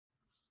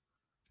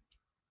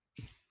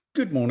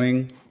Good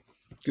morning.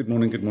 Good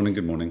morning. Good morning.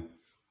 Good morning.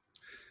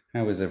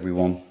 How is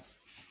everyone?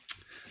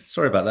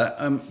 Sorry about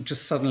that.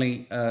 Just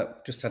suddenly,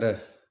 just had a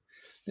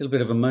little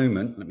bit of a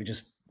moment. Let me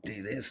just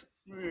do this.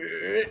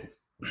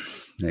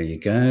 There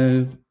you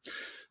go.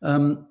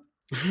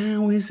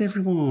 How is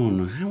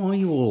everyone? How are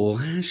you all?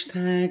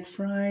 Hashtag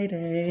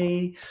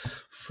Friday.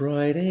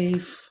 Friday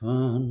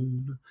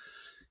fun.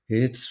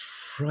 It's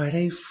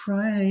Friday,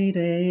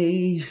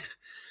 Friday.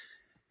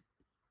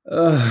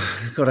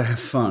 Gotta have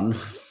fun.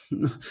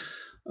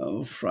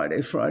 Oh,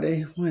 Friday,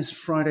 Friday. Why is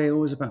Friday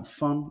always about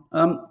fun?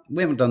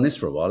 We haven't done this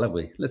for a while, have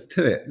we? Let's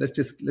do it. Let's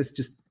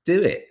just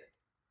do it.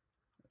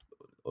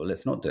 Or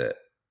let's not do it.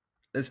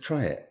 Let's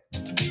try it.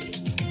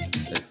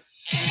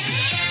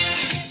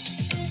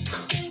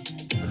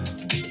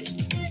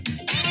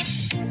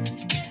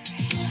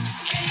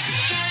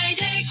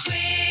 Friday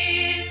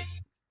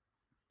quiz.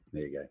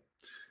 There you go.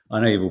 I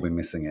know you've all been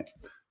missing it.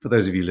 For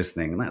those of you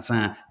listening, that's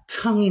our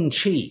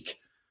tongue-in-cheek.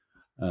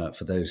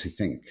 For those who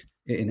think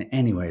it in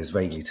any way is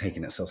vaguely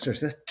taking itself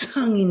seriously, that's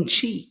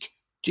tongue-in-cheek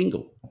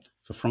jingle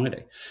for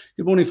Friday.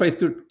 Good morning, Faith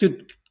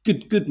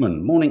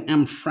Goodman. Morning,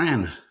 Am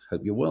Fran.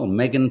 Hope you're well.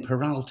 Megan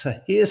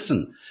Peralta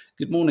Hearson.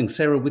 Good morning,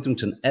 Sarah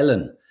Witherington.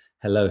 Ellen.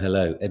 Hello.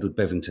 Edward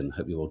Bevington.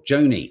 Hope you're well.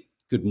 Joni.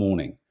 Good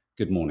morning.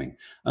 Good morning.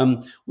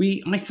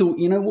 I thought,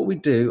 you know what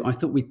we'd do? I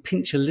thought we'd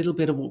pinch a little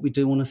bit of what we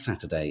do on a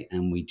Saturday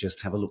and we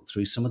just have a look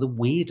through some of the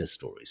weirder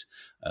stories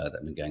that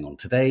have been going on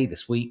today,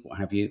 this week, what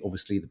have you.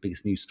 Obviously, the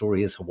biggest news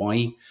story is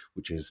Hawaii,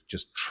 which is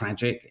just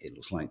tragic. It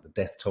looks like the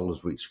death toll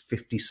has reached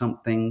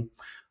 50-something.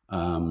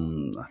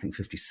 I think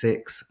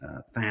 56.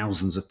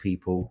 Thousands of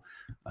people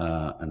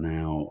are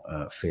now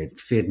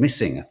feared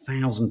missing.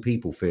 1,000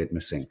 people feared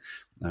missing.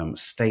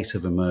 State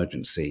of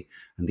emergency.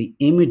 And the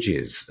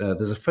images,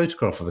 there's a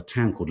photograph of a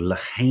town called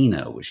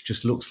Lahaina, which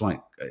just looks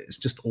like, it's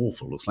just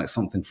awful. Looks like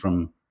something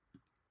from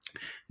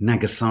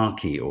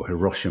Nagasaki or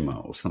Hiroshima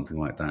or something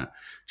like that.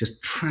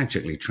 Just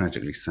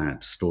tragically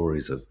sad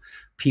stories of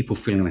people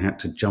feeling they had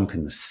to jump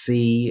in the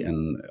sea.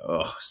 And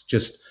it's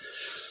just,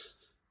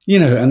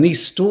 and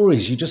these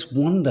stories, you just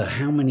wonder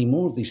how many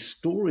more of these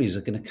stories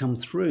are going to come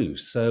through.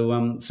 So I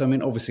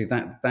mean, obviously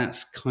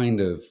that's kind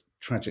of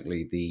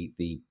tragically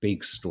the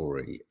big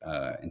story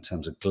in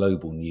terms of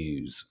global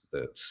news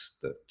that's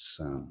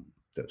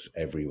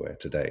everywhere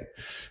today.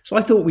 So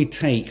I thought we'd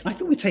take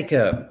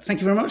a, thank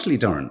you very much, Lee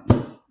Doran.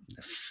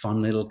 A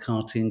fun little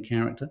cartoon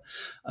character.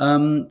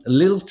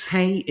 Little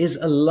Tay is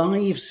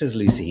alive, says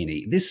Lucy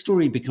Heaney. This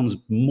story becomes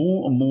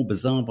more and more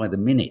bizarre by the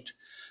minute.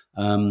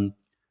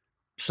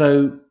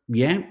 So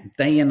yeah,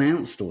 they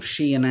announced, or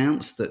she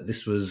announced, that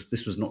this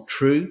was not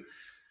true.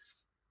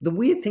 The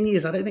weird thing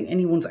is, I don't think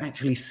anyone's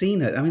actually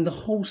seen it. I mean, the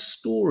whole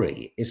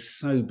story is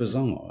so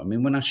bizarre. I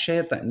mean, when I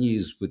shared that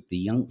news with the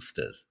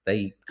youngsters,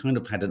 they kind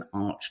of had an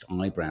arched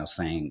eyebrow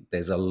saying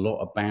there's a lot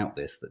about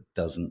this that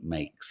doesn't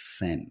make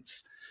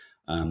sense.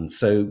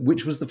 So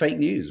which was the fake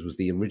news? Was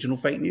the original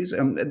fake news?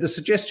 The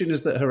suggestion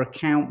is that her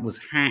account was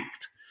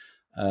hacked,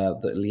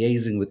 that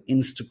liaising with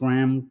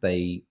Instagram,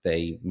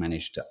 they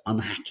managed to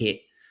unhack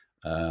it.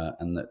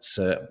 And that's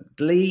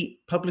Lee,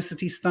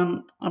 publicity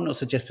stunt. I'm not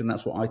suggesting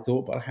that's what I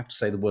thought, but I have to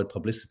say the word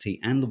publicity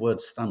and the word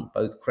stunt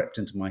both crept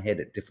into my head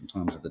at different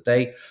times of the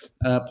day.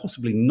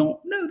 Possibly not.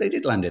 No, they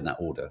did land in that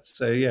order.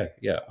 So yeah.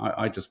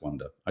 I just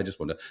wonder.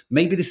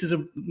 Maybe this is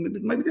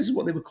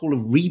what they would call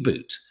a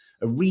reboot,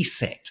 a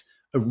reset,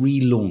 a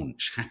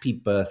relaunch. Happy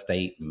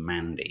birthday,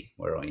 Mandy.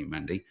 Where are you,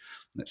 Mandy?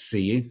 Let's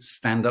see you.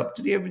 Stand up.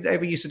 Did you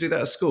ever used to do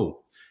that at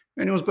school?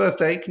 Anyone's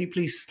birthday? Can you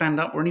please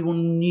stand up? Or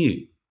anyone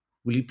new?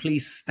 Will you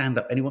please stand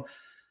up? Anyone?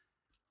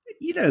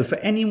 For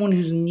anyone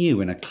who's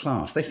new in a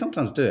class, they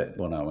sometimes do it.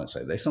 Well, no, I won't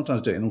say. They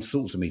sometimes do it in all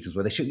sorts of meetings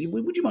where they should.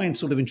 Would you mind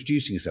sort of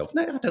introducing yourself?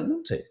 No, I don't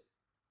want to.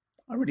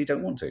 I really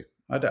don't want to.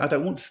 I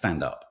don't want to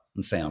stand up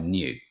and say I'm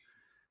new.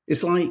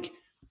 It's like,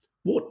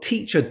 what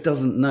teacher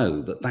doesn't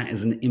know that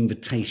is an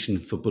invitation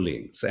for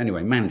bullying? So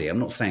anyway, Mandy, I'm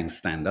not saying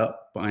stand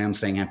up, but I am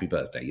saying happy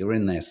birthday. You're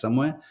in there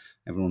somewhere.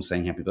 Everyone's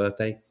saying happy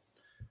birthday.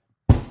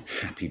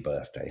 Happy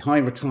birthday. Hi,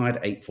 retired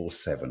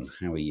 847.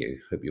 How are you?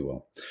 Hope you're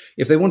well.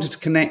 If they wanted to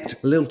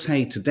connect Lil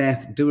Tay to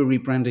death, do a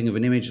rebranding of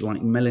an image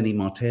like Melanie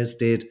Martez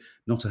did,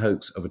 not a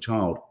hoax of a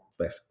child.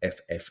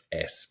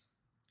 FFS.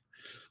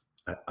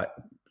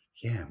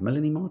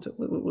 Melanie Martez.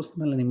 What's the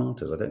Melanie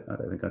Martez? I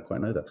don't think I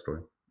quite know that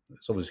story.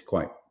 It's obviously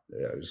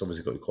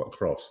got quite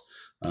cross.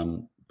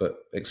 But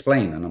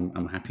explain, and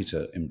I'm happy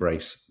to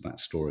embrace that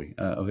story.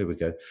 Here we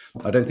go.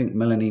 I don't think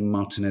Melanie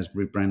Martinez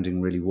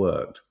rebranding really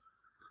worked.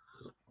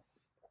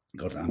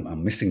 God,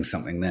 I'm missing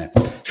something there.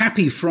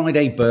 Happy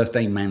Friday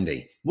birthday,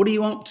 Mandy. What are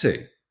you up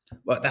to?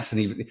 Well, that's an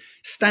even...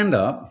 Stand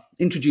up,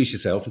 introduce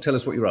yourself, and tell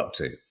us what you're up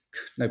to.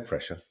 No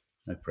pressure.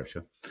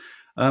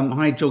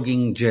 Hi,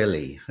 Jogging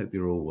Jelly. Hope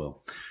you're all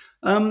well.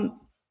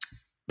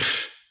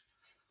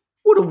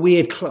 What a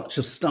weird clutch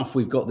of stuff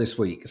we've got this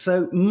week.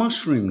 So,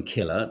 mushroom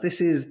killer.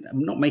 This is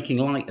not making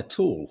light at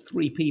all.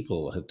 3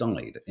 people have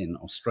died in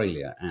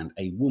Australia, and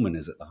a woman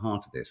is at the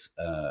heart of this,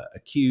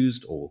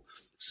 accused or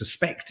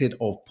suspected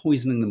of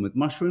poisoning them with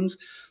mushrooms.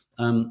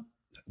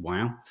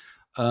 Wow.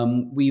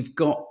 We've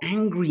got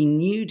angry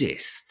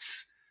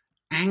nudists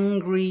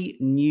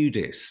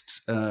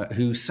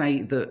who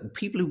say that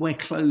people who wear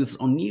clothes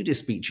on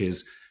nudist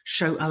beaches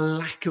show a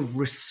lack of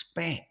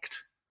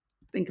respect.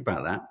 Think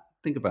about that.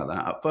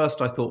 At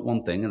first, I thought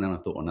one thing, and then I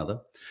thought another.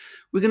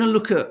 We're going to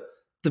look at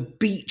the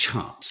beach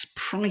huts,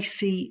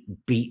 PRICEY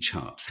beach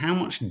huts. How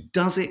much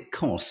does it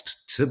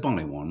cost to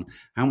buy one?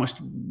 How much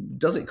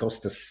does it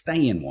cost to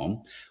stay in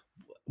one?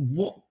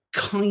 What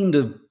kind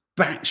of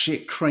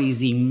batshit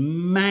crazy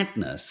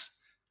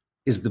madness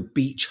is the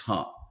beach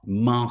hut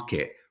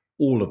market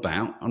all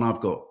about? And I've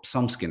got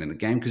some skin in the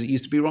game because it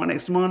used to be right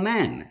next to my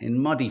nan in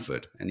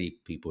Muddyford. Any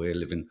people here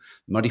live in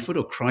Muddyford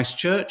or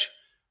Christchurch?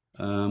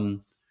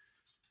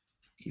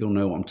 You'll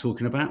know what I'm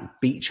talking about.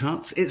 Beach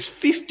huts. It's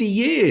 50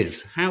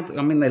 years. They're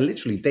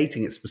literally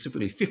dating it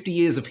specifically. 50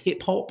 years of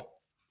hip hop.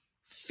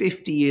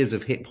 50 years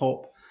of hip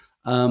hop.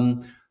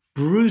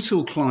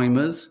 Brutal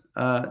climbers.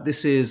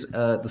 This is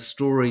the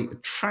story, a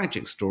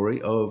tragic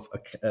story of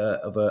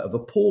a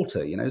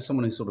porter.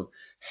 Someone who sort of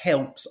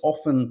helps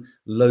often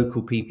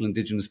local people,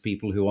 indigenous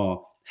people who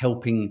are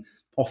helping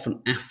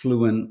often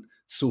affluent,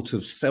 sort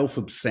of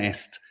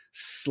self-obsessed,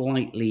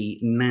 slightly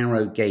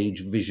narrow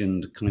gauge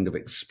visioned kind of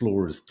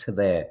explorers to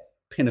their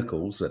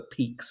pinnacles,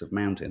 peaks of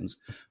mountains.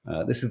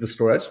 This is the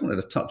story. I just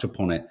wanted to touch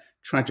upon it.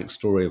 Tragic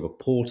story of a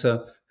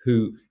porter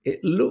who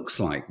it looks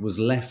like was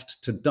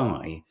left to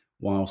die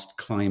whilst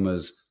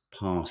climbers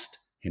passed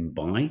him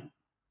by.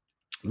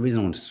 The reason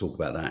I wanted to talk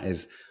about that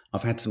is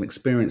I've had some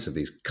experience of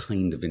these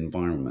kind of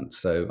environments,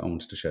 so I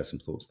wanted to share some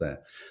thoughts there.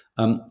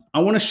 I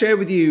want to share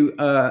with you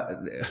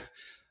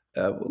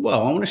I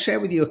want to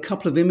share with you a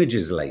couple of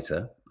images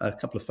later, a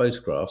couple of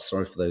photographs.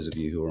 Sorry for those of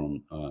you who are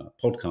on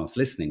podcast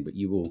listening, but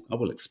I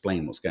will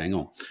explain what's going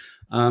on.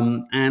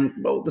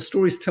 The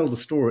stories tell the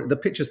story. The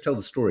pictures tell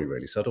the story,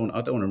 really. So I don't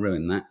want to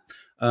ruin that.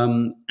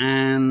 And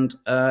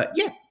I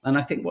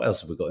think what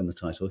else have we got in the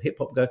title? Hip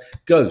hop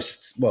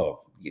ghosts.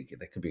 Well,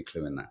 there could be a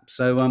clue in that.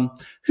 So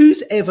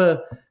who's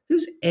ever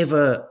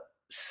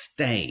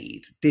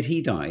stayed? Did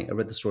he die? I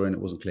read the story and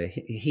it wasn't clear.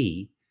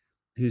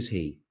 Who's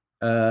he?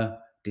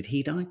 Did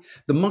he die?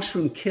 The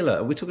mushroom killer.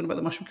 Are we talking about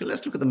the mushroom killer?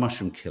 Let's look at the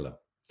mushroom killer.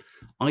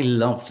 I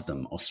loved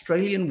them.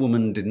 Australian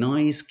woman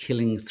denies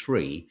killing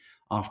 3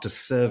 after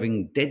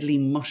serving deadly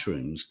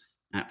mushrooms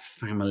at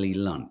family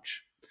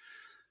lunch.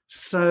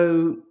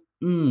 So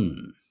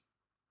the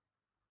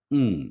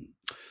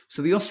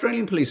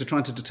Australian police are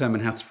trying to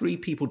determine how 3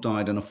 people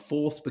died and a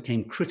 4th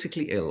became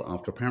critically ill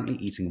after apparently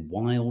eating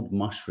wild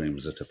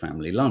mushrooms at a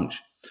family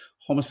lunch.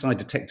 Homicide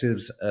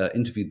detectives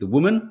interviewed the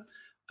woman,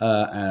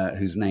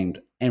 who's named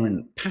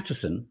Erin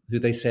Patterson, who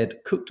they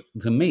said cooked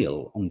the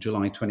meal on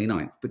July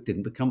 29th, but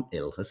didn't become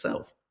ill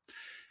herself.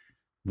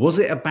 Was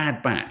it a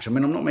bad batch? I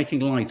mean, I'm not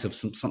making light of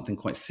something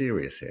quite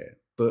serious here,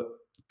 but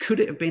could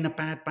it have been a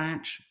bad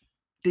batch?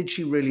 Did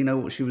she really know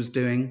what she was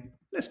doing?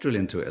 Let's drill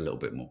into it a little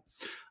bit more.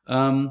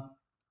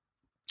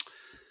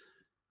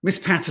 Miss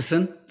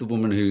Patterson, the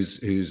woman who's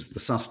the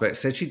suspect,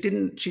 said she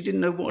didn't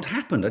know what had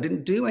happened. I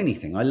didn't do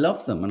anything. I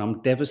love them and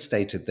I'm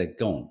devastated they're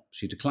gone.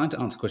 She declined to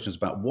answer questions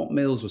about what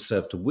meals were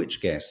served to which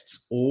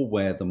guests or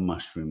where the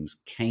mushrooms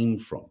came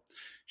from.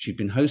 She'd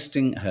been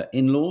hosting her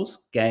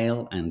in-laws,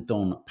 Gail and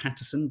Don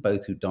Patterson,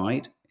 both who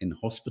died in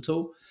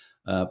hospital.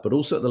 But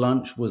also at the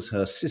lunch was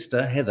her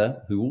sister,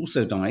 Heather, who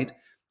also died,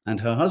 and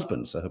her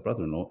husband, so her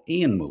brother-in-law,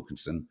 Ian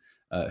Wilkinson,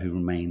 who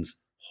remains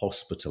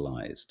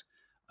hospitalized.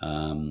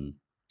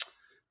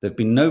 There have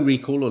been no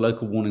recall or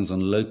local warnings on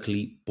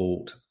locally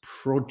bought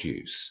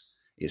produce.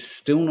 It's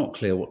still not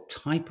clear what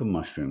type of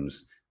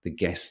mushrooms the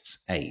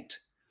guests ate.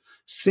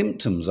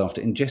 Symptoms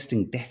after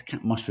ingesting death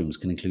cap mushrooms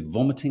can include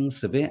vomiting,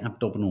 severe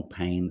abdominal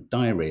pain,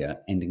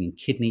 diarrhea, ending in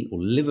kidney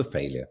or liver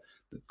failure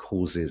that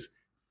causes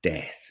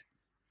death.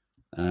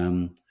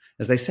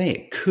 As they say,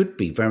 it could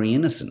be very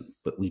innocent,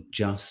 but we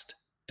just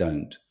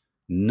don't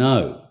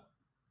know.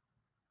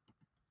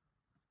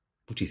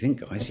 What do you think,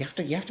 guys? You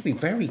have to be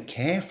very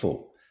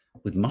careful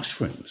with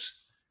mushrooms.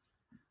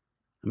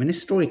 I mean, this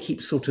story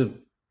keeps sort of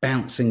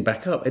bouncing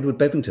back up. Edward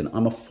Bevington,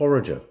 I'm a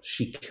forager.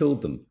 She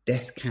killed them.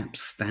 Death caps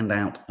stand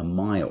out a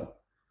mile.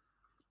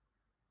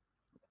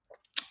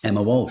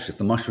 Emma Walsh, if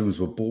the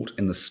mushrooms were bought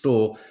in the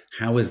store,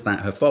 how is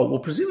that her fault? Well,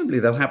 presumably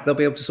they'll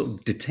be able to sort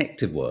of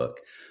detective work.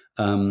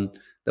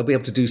 They'll be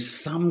able to do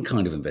some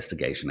kind of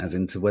investigation as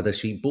into whether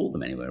she bought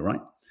them anywhere,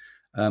 right?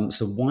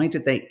 So why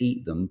did they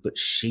eat them, but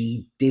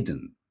she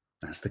didn't?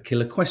 That's the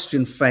killer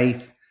question,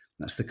 Faith.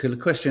 That's the killer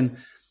question.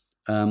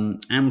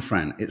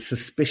 Amfran, it's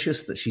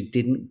suspicious that she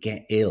didn't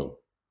get ill.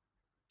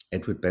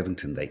 Edward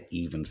Bevington, they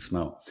even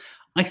smell.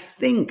 I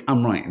think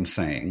I'm right in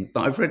saying that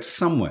I've read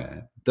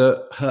somewhere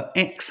that her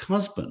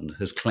ex-husband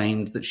has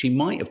claimed that she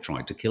might have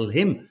tried to kill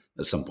him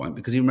at some point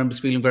because he remembers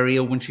feeling very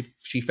ill when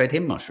she fed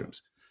him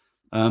mushrooms.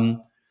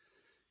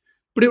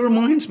 But it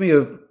reminds me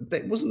of,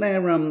 wasn't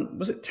there,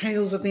 was it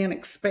Tales of the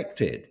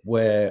Unexpected,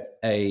 where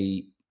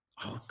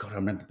oh God, I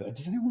remember.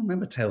 Does anyone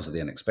remember Tales of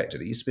the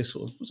Unexpected? It used to be a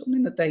sort of, was it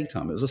in the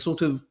daytime? It was a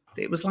sort of,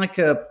 was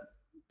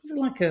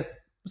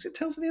it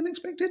Tales of the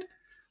Unexpected?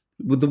 It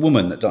with the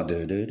woman that done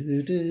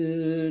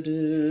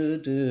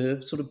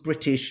sort of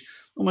British,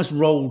 almost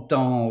Roald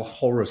Dahl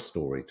horror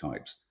story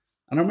types.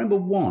 And I remember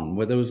one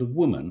where there was a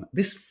woman,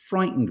 this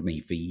frightened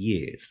me for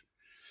years.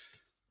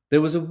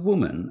 There was a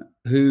woman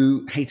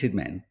who hated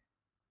men.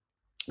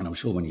 And I'm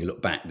sure when you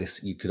look back,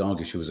 this you could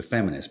argue she was a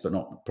feminist, but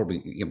not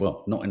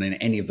in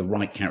any of the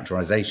right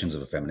characterizations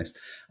of a feminist.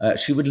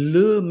 She would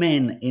lure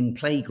men in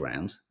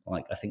playgrounds,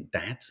 like I think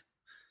dads.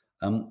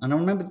 And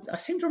I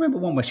seem to remember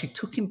one where she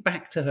took him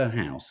back to her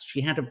house.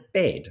 She had a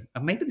bed,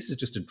 and maybe this is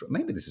just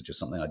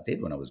something I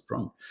did when I was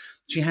drunk.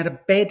 She had a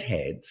bed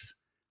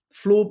heads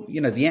floor.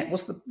 You know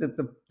what's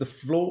the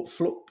floor?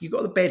 You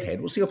got the bed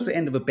head. What's the opposite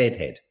end of a bed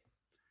head?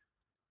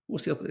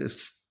 What's the opposite?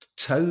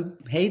 Toe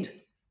head.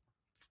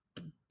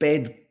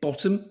 Bed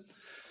bottom.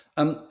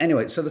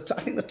 Anyway, so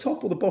I think the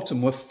top or the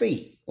bottom were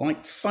feet,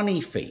 like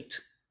funny feet,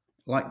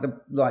 like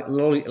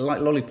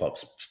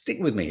lollipops. Stick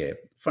with me here,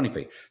 funny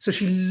feet. So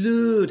she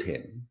lured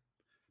him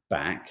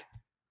back,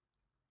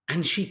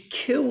 and she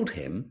killed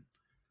him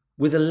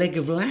with a leg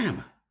of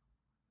lamb,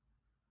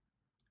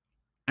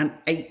 and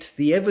ate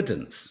the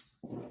evidence.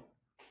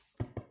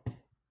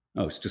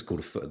 Oh, it's just called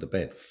a foot of the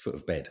bed. Foot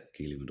of bed,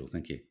 Keely Windle.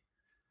 Thank you.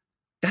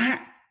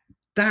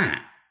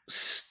 That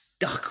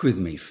stuck with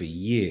me for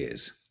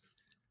years.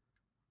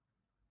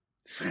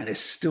 In fact, it's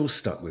still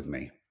stuck with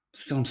me.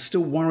 So I'm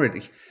still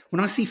worried. When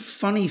I see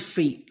funny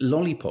feet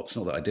lollipops,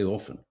 not that I do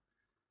often.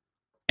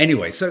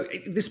 Anyway, so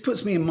this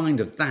puts me in mind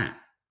of that.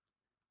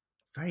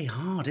 Very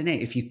hard, isn't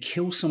it? If you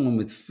kill someone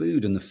with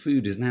food and the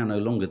food is now no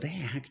longer there,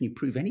 how can you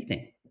prove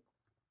anything?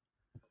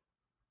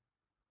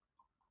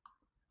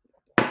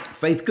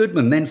 Faith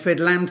Goodman then fed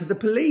lamb to the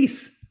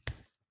police.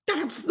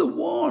 That's the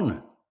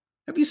one.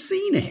 Have you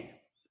seen it?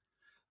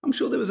 I'm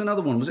sure there was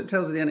another one. Was it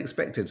Tales of the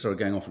Unexpected? Sorry,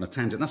 going off on a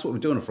tangent. That's what we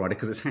do on a Friday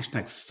because it's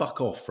hashtag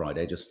fuck off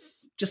Friday. Just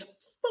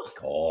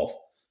fuck off.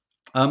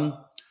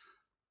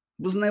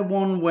 Wasn't there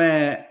one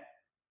where,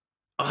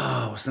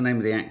 what's the name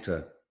of the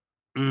actor?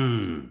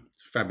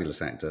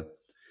 Fabulous actor.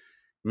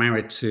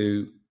 Married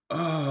to,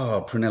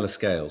 Prunella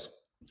Scales.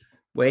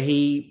 Where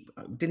didn't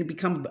he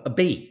become a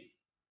bee?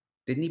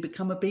 Didn't he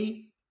become a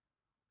bee?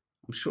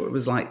 I'm sure it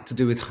was like to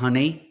do with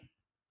honey.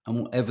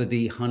 And whatever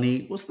the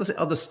honey, what's the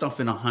other stuff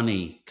in a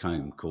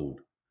honeycomb called?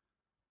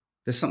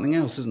 There's something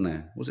else, isn't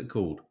there? What's it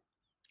called?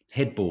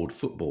 Headboard,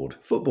 footboard.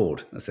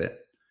 That's it.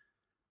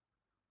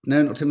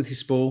 No, not Timothy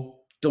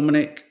Spall.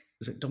 Dominic.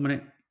 Is it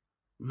Dominic?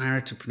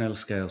 Married to Prunella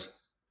Scales.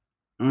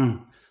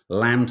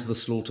 Lamb to the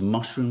slaughter.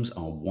 Mushrooms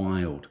are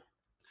wild.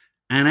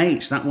 Anne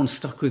H. That one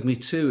stuck with me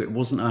too. It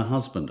wasn't her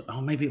husband.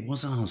 Oh, maybe it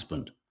was her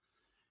husband.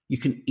 You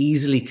can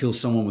easily kill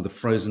someone with a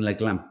frozen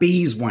leg lamb.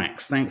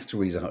 Beeswax. Thanks,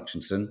 Teresa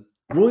Hutchinson.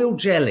 Royal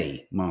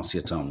jelly,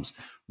 Marcia Toms.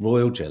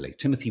 Royal jelly.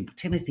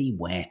 Timothy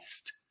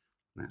West.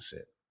 That's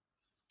it.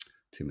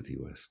 Timothy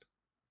West.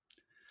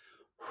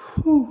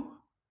 Whew.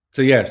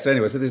 So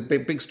anyway, so this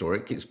big story.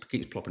 It keeps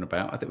plopping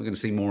about. I think we're going to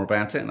see more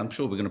about it, and I'm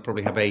sure we're going to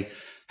probably have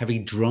a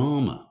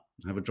drama.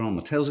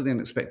 Tales of the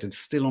Unexpected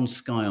still on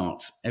Sky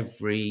Arts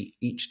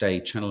each day,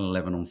 Channel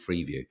 11 on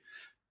Freeview.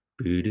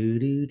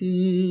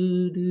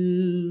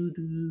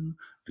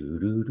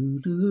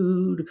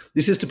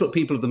 This is to put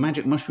people of the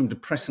magic mushroom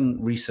depressant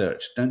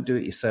research. Don't do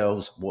it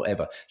yourselves,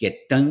 whatever. Yet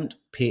don't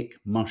pick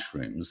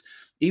mushrooms.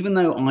 Even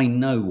though I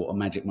know what a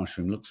magic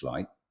mushroom looks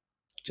like,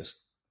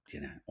 just,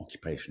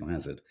 occupational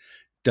hazard.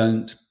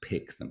 Don't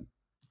pick them.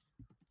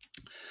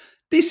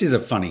 This is a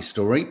funny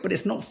story, but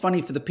it's not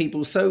funny for the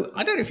people. So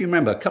I don't know if you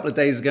remember, a couple of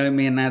days ago,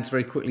 me and Nads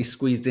very quickly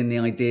squeezed in the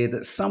idea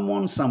that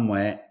someone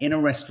somewhere, in a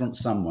restaurant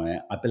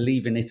somewhere, I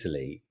believe in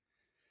Italy,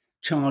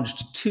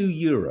 charged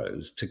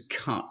 €2 to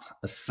cut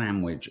a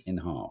sandwich in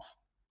half.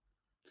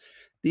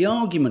 The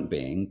argument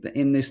being that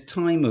in this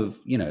time of,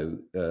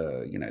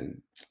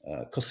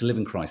 cost of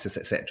living crisis,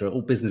 etc.,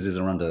 all businesses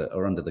are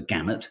under the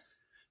gamut.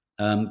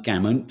 Do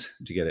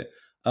you get it?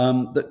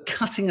 That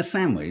cutting a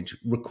sandwich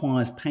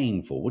requires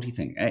paying for. What do you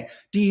think?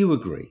 Do you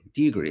agree?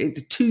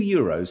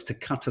 €2 to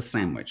cut a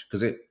sandwich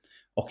because it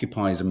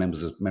occupies a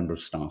member of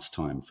staff's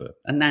time for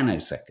a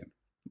nanosecond.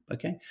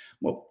 Okay,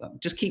 well,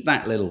 just keep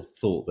that little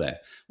thought there.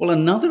 Well,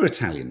 another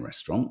Italian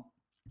restaurant,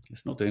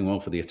 it's not doing well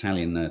for the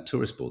Italian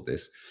tourist board,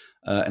 this.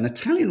 An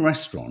Italian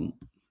restaurant,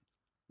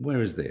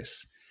 where is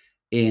this?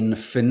 In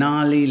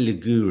Finale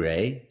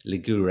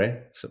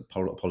Ligure, so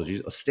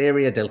apologies,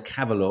 Osteria del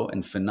Cavolo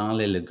in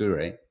Finale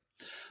Ligure.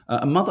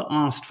 A mother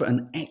asked for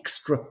an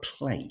extra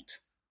plate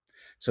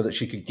so that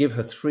she could give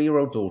her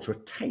 3-year-old daughter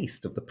a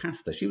taste of the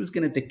pasta. She was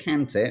going to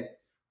decant it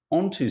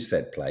onto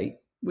said plate.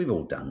 We've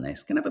all done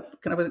this. Have you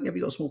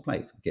got a small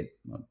plate for the kid?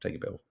 I'll take a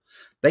bit off.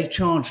 They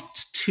charged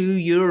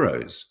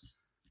 €2,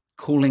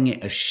 calling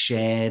it a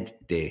shared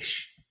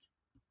dish.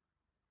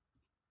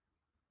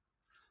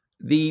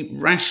 The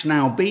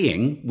rationale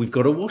being, we've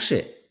got to wash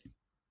it.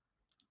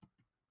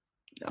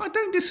 I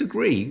don't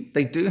disagree.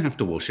 They do have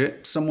to wash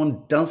it.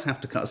 Someone does have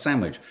to cut a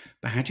sandwich.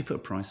 But how do you put a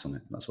price on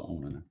it? That's what I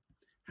want to know.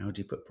 How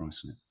do you put a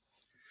price on it?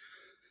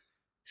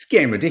 It's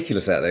getting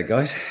ridiculous out there,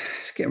 guys.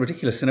 It's getting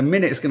ridiculous. In a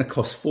minute, it's going to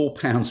cost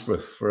 £4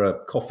 for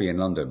a coffee in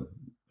London.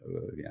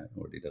 Yeah, it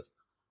already does.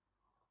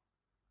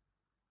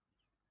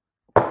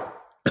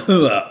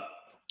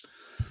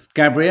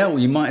 Gabrielle,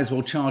 you might as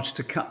well charge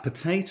to cut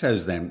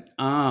potatoes then.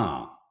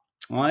 I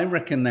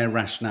reckon their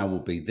rationale will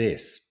be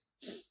this.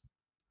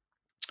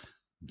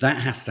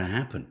 That has to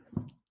happen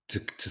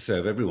to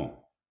serve everyone.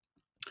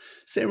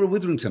 Sarah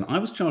Witherington, I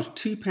was charged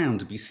 £2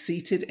 to be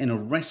seated in a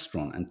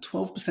restaurant and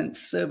 12%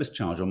 service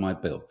charge on my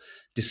bill.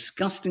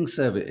 Disgusting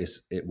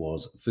service it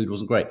was. Food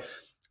wasn't great.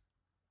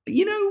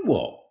 You know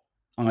what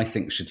I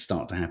think should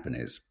start to happen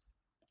is,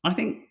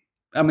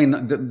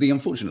 the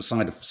unfortunate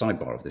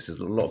sidebar of this is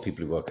a lot of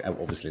people who work out,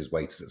 obviously as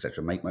waiters,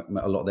 etc., make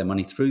a lot of their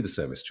money through the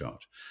service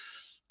charge.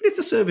 But if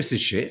the service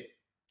is shit,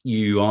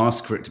 you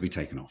ask for it to be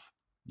taken off.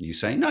 You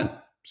say, no,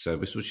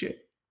 service was shit.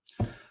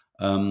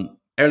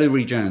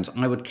 Ellery Jones,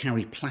 I would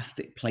carry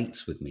plastic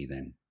plates with me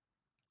then.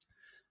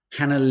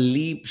 Hannah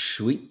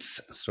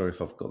Liebschwitz, sorry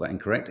if I've got that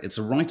incorrect. It's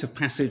a rite of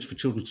passage for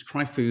children to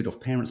try food off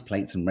parents'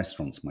 plates in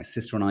restaurants. My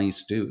sister and I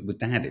used to do it with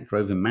Dad. It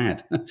drove him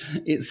mad.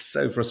 It's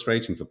so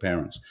frustrating for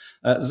parents.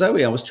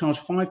 Zoe, I was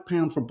charged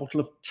 £5 for a bottle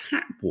of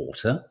tap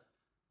water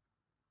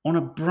on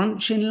a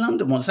brunch in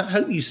London once. I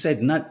hope you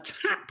said no,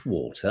 tap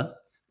water.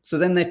 So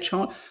then they're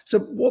charged. So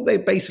what they're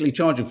basically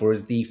charging for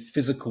is the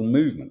physical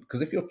movement.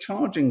 Because if you're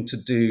charging to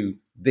do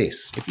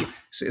this,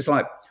 so it's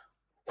like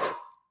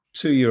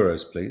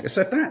 €2, please.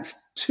 So if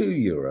that's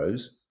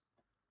 €2,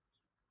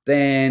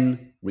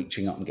 then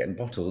reaching up and getting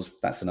bottles,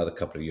 that's another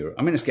couple of euros.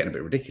 I mean, it's getting a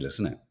bit ridiculous,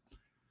 isn't it?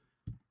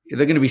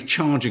 They're going to be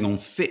charging on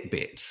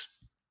Fitbits.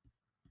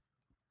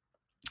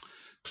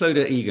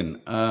 Clodagh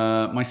Egan,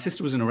 my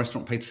sister was in a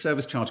restaurant, paid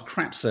service charge,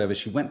 crap service.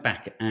 She went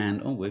back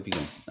and, where have you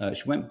gone?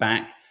 She went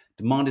back,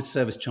 demanded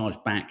service charge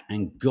back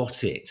and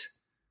got it.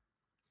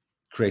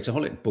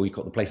 Creatorholic,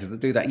 boycott the places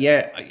that do that.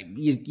 Yeah,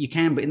 you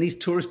can, but in these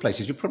tourist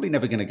places, you're probably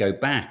never going to go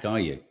back, are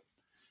you?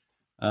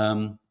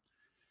 The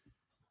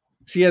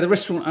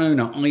restaurant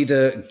owner,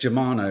 Ida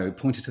Germano,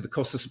 pointed to the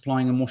cost of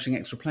supplying and washing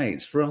extra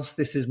plates. For us,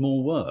 this is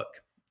more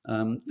work.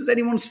 Does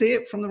anyone see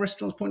it from the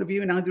restaurant's point of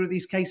view in either of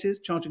these cases?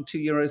 Charging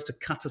 €2 to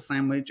cut a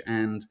sandwich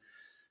and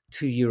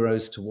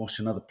 €2 to wash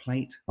another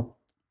plate?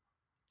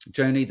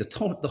 Joni,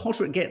 the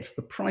hotter it gets,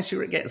 the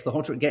pricier it gets, the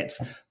hotter it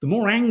gets, the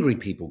more angry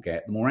people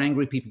get, the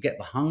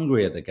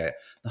hungrier they get.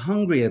 The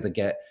hungrier they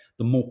get,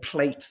 the more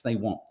plates they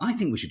want. I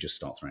think we should just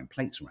start throwing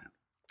plates around.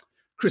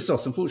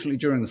 Christos, unfortunately,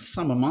 during the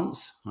summer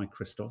months, hi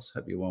Christos,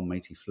 hope you're well,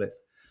 matey Flip,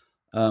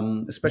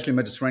 especially in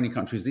Mediterranean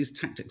countries, these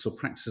tactics or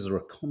practices are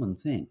a common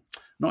thing.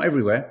 Not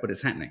everywhere, but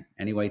it's happening.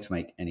 Any way to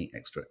make any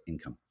extra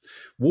income.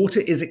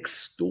 Water is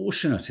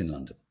extortionate in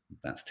London.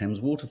 That's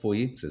Thames Water for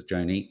you, says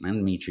Joni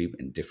and MeTube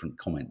in different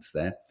comments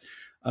there.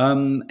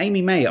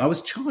 Amy May, I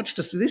was charged,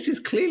 this is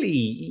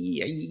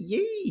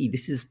clearly,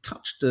 this has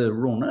touched a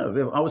raw nerve.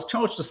 I was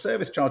charged a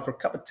service charge for a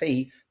cup of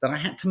tea that I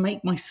had to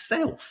make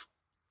myself.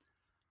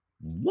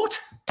 What?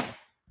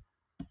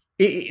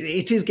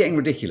 It is getting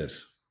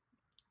ridiculous.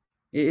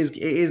 It is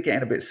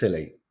getting a bit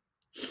silly.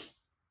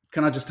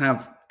 Can I just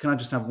have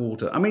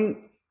water? I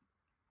mean,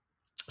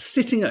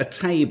 sitting at a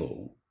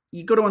table,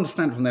 you've got to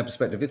understand from their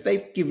perspective, if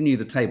they've given you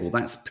the table,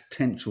 that's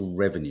potential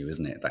revenue,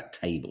 isn't it? That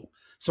table.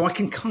 So I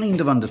can kind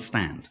of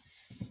understand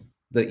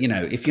that,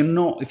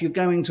 if you're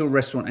going to a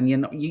restaurant and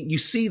you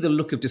see the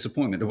look of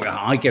disappointment. Well,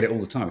 I get it all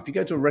the time. If you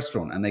go to a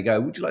restaurant and they go,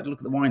 would you like to look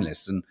at the wine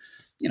list? And,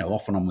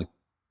 often I'm with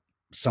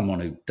someone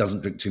who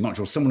doesn't drink too much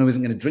or someone who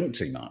isn't going to drink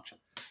too much.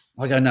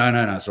 I go, no,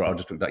 it's all right, I'll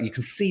just drink that. You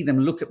can see them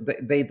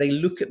they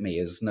look at me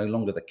as no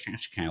longer the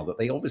cash cow that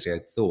they obviously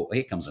had thought,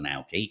 here comes an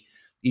alky.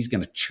 He's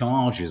going to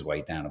charge his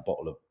way down a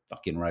bottle of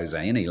fucking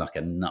rosé, isn't he? Like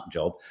a nut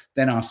job.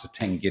 Then ask for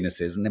 10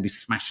 Guinnesses and then be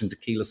smashing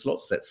tequila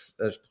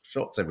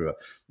shots everywhere.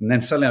 And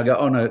then suddenly I go,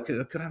 oh no,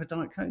 could I have a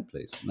Diet Coke,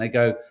 please? And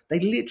they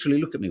literally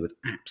look at me with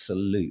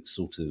absolute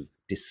sort of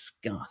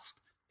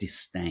disgust,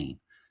 disdain.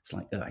 It's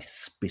like, I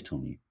spit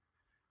on you.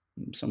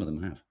 Some of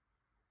them have.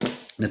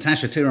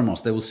 Natasha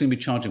Tiramos, they will soon be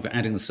charging for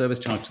adding the service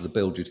charge to the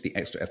bill due to the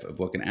extra effort of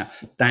working it out.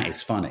 That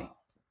is funny.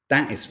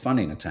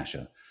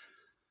 Natasha.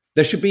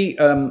 There should be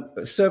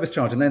a service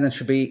charge, and then there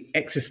should be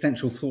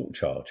existential thought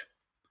charge,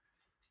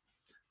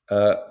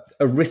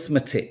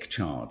 arithmetic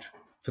charge.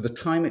 For the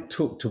time it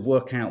took to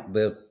work out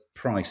the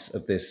price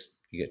of this,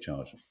 you get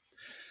charged.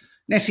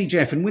 Nessie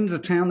Jeff, in Windsor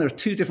Town, there are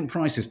two different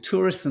prices,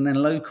 tourists and then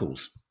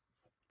locals.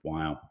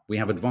 Wow. We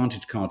have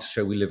Advantage card to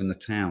show we live in the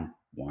town.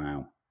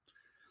 Wow.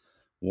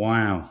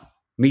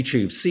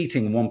 MeTube,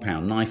 seating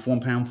 £1, knife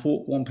 £1,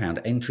 fork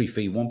 £1, entry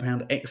fee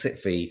 £1, exit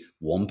fee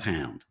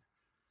 £1.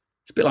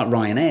 It's a bit like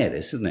Ryanair,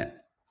 this, isn't it?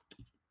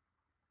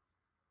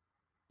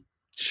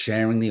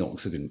 Sharing the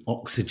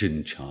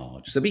oxygen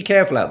charge. So be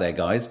careful out there,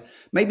 guys.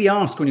 Maybe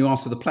ask when you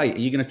ask for the plate, are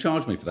you going to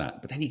charge me for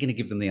that? But then you're going to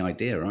give them the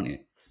idea, aren't you?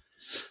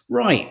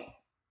 Right.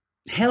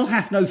 Hell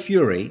hath no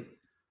fury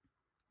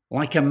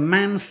like a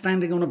man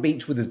standing on a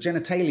beach with his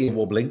genitalia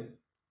wobbling,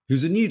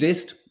 who's a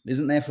nudist,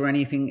 isn't there for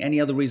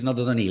any other reason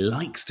other than he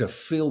likes to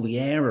feel the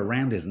air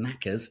around his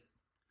knackers.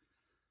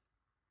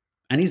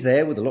 And he's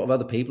there with a lot of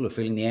other people who are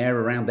feeling the air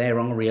around their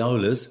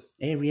areolas.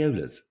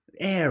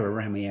 Air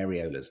around my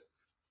areolas.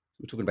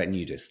 We're talking about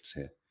nudists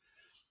here.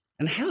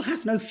 And hell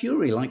hath no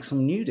fury like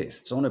some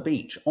nudists on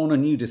a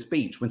nudist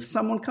beach, when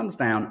someone comes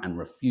down and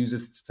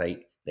refuses to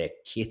take their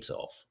kit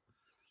off.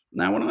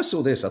 Now, when I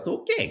saw this, I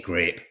thought, get a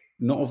grip.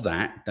 Not of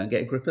that. Don't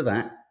get a grip of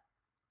that.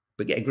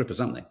 But get a grip of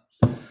something.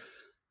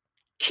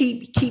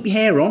 Keep your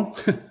hair on.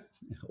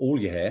 All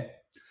your hair.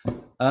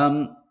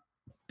 But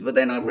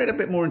then I read a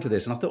bit more into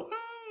this and I thought,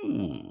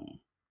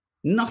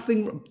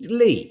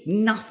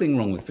 nothing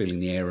wrong with feeling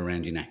the air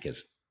around your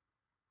knackers.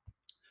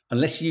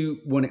 Unless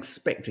you weren't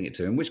expecting it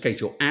to, in which case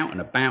you're out and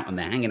about and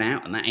they're hanging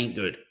out and that ain't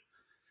good.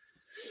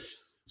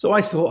 So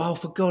I thought, oh,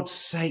 for God's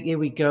sake, here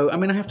we go. I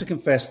mean, I have to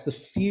confess, the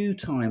few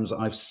times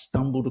I've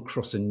stumbled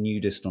across a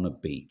nudist on a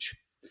beach,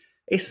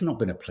 it's not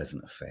been a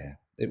pleasant affair.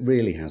 It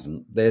really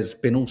hasn't. There's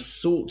been all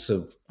sorts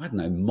of, I don't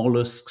know,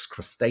 mollusks,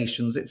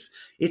 crustaceans.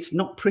 It's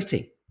not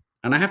pretty.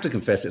 And I have to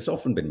confess, it's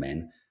often been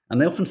men,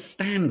 and they often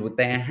stand with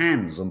their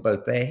hands on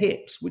both their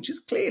hips, which is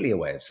clearly a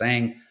way of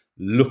saying,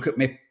 look at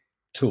me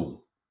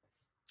tool,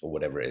 or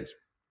whatever it is.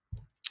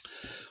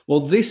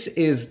 Well, these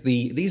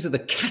are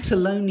the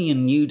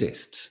Catalonian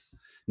nudists,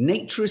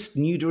 Naturist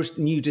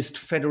Nudist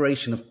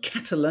Federation of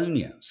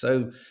Catalonia.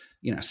 So,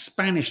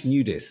 Spanish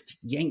nudist,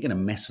 you ain't going to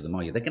mess with them,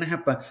 are you? They're going to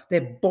have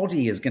their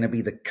body is going to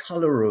be the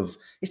color of,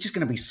 it's just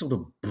going to be sort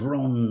of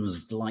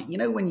bronzed, like,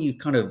 when you a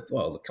couple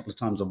of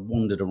times I've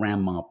wandered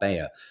around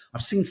Marbella,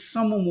 I've seen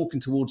someone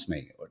walking towards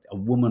me, a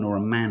woman or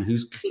a man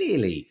who's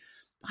clearly,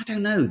 I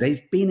don't know,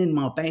 they've been in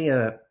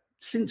Marbella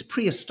since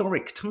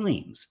prehistoric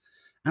times,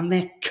 and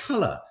their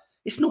color,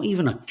 it's not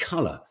even a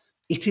color,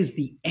 it is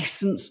the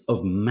essence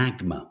of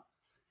magma.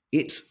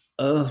 It's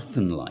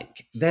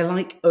earthen-like. They're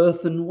like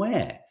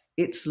earthenware.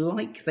 It's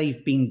like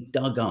they've been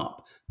dug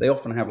up. They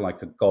often have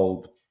like a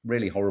gold,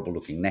 really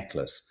horrible-looking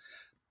necklace,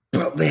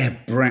 but they're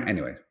brown.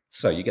 Anyway,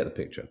 so you get the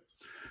picture.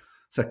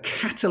 So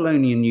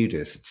Catalonian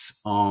nudists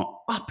are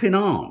up in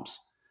arms.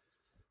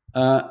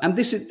 And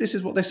this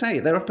is what they say.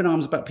 They're up in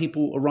arms about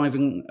people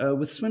arriving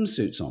with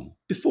swimsuits on.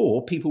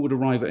 Before, people would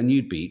arrive at a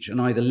nude beach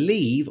and either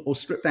leave or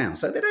strip down.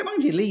 So they don't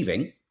mind you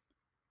leaving.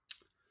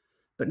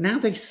 But now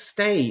they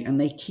stay and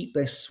they keep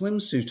their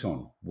swimsuit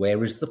on.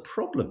 Where is the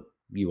problem,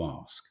 you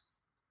ask?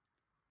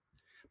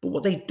 But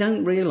what they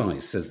don't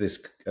realise, says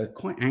this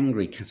quite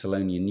angry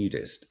Catalonian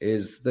nudist,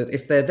 is that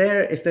if they're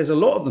there, if there's a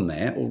lot of them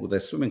there, all with their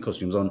swimming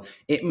costumes on,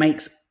 it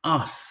makes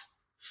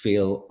us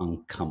feel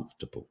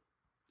uncomfortable.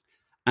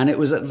 And it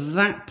was at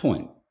that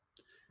point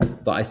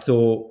that I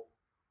thought,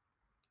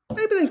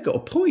 maybe they've got a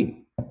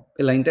point.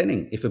 Elaine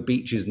Denning, if a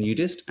beach is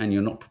nudist and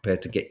you're not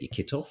prepared to get your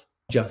kit off,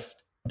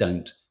 just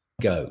don't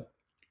go.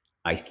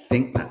 I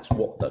think that's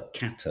what the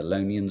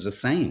Catalonians are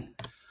saying.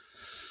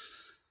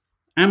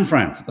 And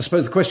Fran, I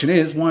suppose the question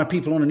is, why are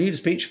people on a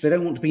nudist beach if they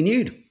don't want to be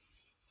nude?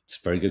 It's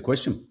a very good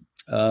question.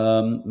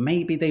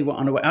 Maybe they were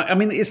unaware. I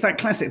mean, it's that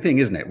classic thing,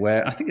 isn't it?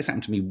 Where I think it's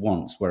happened to me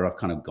once, where I've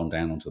kind of gone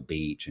down onto a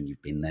beach and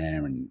you've been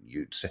there and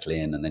you settle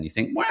in, and then you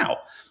think, wow,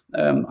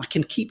 I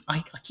keep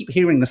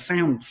hearing the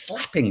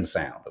slapping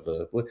sound of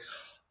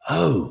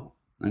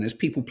and it's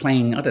people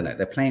playing, I don't know,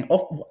 they're playing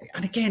off.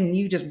 And again,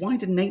 why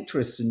do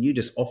naturists and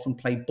nudists often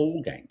play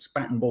ball games,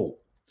 bat and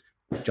ball,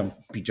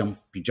 jumpy,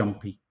 jumpy,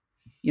 jumpy?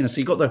 So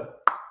you've got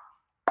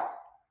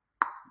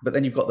but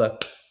then you've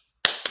got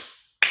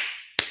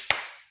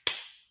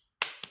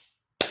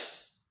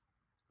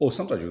or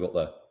sometimes you've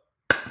got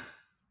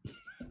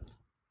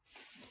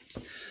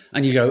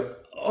and you go,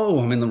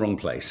 oh, I'm in the wrong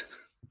place.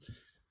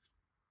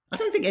 I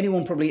don't think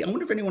anyone I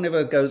wonder if anyone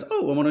ever goes,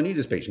 oh, I'm on a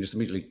nudist beach, and just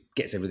immediately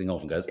gets everything off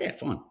and goes, yeah,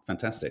 fine,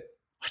 fantastic.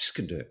 I just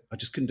couldn't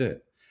do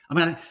it. I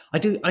mean, I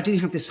do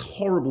have this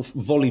horrible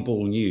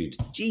volleyball nude.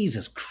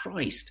 Jesus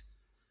Christ.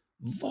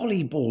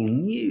 Volleyball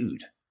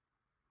nude.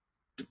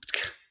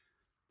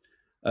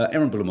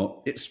 Aaron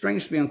Bullimore, it's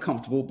strange to be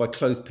uncomfortable by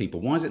clothed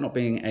people. Why is not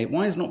being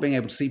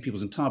able to see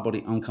people's entire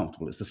body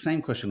uncomfortable? It's the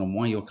same question on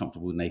why you're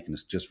comfortable with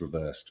nakedness, just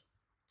reversed.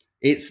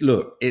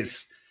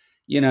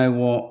 You know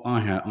what?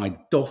 I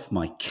doff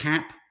my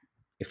cap.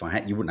 If I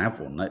had, you wouldn't have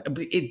one.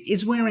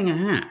 Is wearing a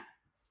hat,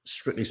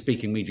 strictly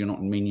speaking, mean you're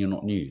not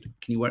nude?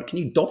 Can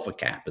you doff a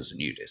cap as a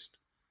nudist?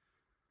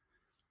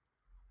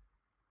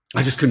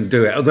 I just couldn't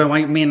do it. Although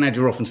me and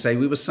Nadia often say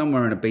we were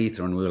somewhere in Ibiza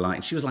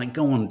and she was like,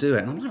 go on, do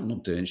it. And I'm like, I'm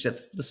not doing it. She said,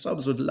 the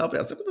subs would love it.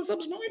 I said, well, the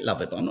subs might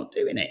love it, but I'm not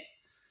doing it.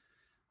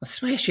 I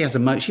swear she has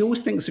she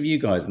always thinks of you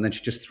guys, and then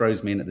she just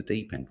throws me in at the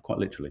deep end, quite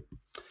literally.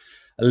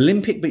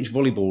 Olympic beach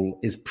volleyball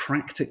is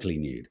practically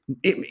nude.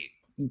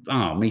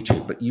 Me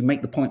too, but you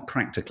make the point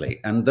practically.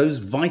 And those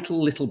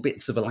vital little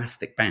bits of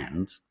elastic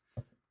bands,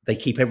 they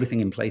keep everything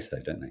in place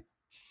though, don't they?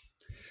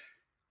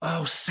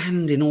 Oh,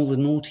 sand in all the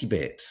naughty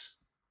bits.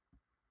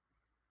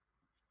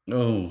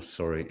 Oh,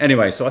 sorry.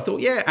 Anyway, so I thought,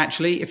 yeah,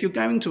 actually, if you're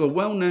going to a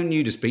well-known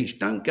nudist beach,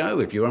 don't go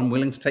if you're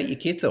unwilling to take your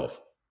kit off.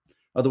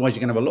 Otherwise,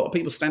 you're going to have a lot of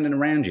people standing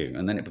around you,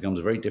 and then it becomes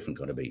a very different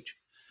kind of beach.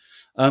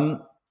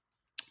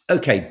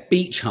 Okay,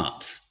 beach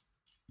huts.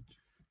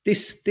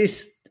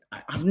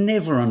 I've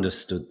never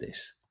understood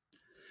this.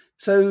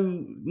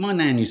 So my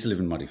nan used to live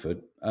in Muddyford,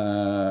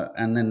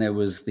 and then there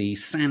was the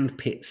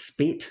Sandpit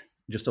Spit,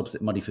 just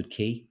opposite Muddyford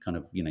Quay, kind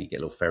of, you get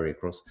a little ferry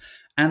across.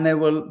 And there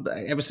were,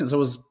 ever since I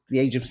was the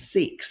age of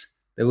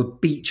 6, there were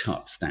beach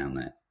huts down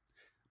there.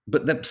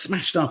 But they're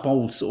smashed up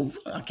old sort of,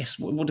 I guess,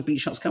 what do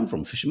beach huts come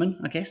from? Fishermen,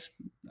 I guess?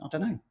 I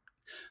don't know.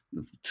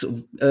 Sort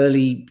of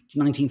early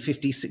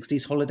 1950s,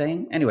 60s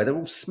holidaying. Anyway, they're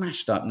all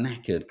smashed up,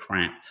 knackered,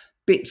 crap,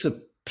 bits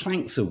of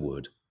planks of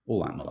wood,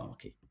 all that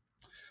malarkey.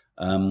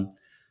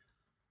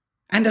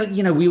 And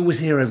we always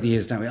hear over the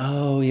years, don't we?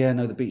 Oh, yeah,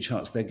 no, the beach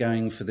huts, they're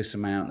going for this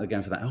amount, they're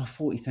going for that. Oh,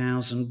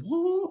 40,000.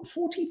 What?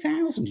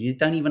 40,000? You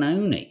don't even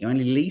own it. You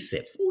only lease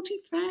it.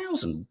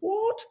 40,000.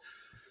 What?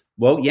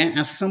 Well, yeah,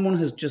 as someone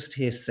has just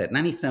here said,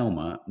 Nanny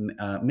Thelma,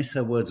 miss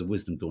her words of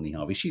wisdom, Dawny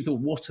Harvey. She thought,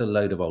 what a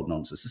load of old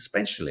nonsense,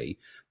 especially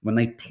when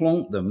they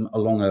plonked them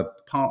along a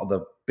part of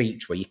the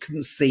beach where you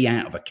couldn't see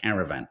out of a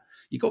caravan.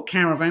 You've got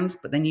caravans,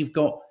 but then you've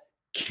got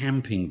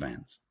camping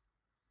vans.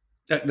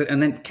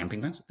 And then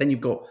camping vans. Then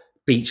you've got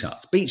beach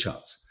huts.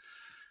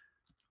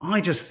 I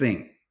just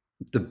think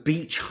the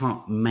beach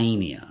hut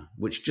mania,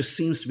 which just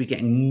seems to be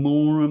getting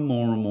more and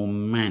more and more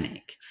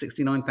manic,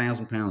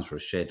 £69,000 for a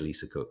shared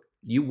lease a cook.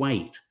 You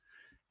wait.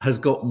 Has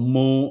got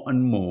more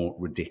and more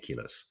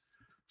ridiculous.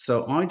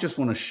 So I just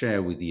want to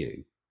share with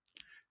you,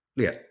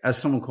 as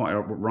someone quite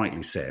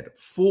rightly said,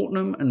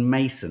 Fortnum and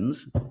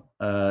Masons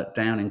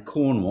down in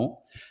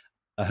Cornwall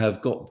have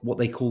got what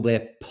they call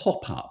their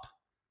pop-up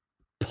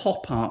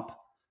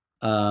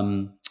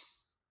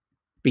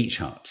beach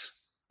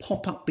huts.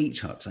 Pop-up beach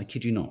huts, I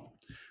kid you not,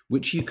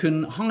 which you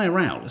can hire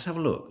out. Let's have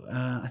a look.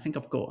 I think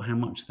I've got how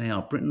much they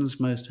are. Britain's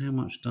most, how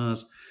much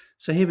does...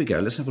 So here we go.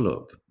 Let's have a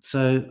look.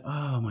 So,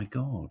 oh my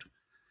God.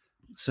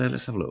 So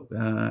let's have a look.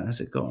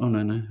 Has it got? Oh no,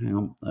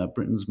 hang on.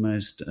 Britain's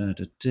most. No,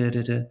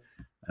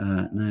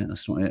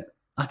 that's not it.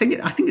 I think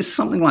it's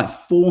something like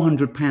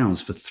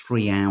 £400 for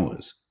 3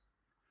 hours.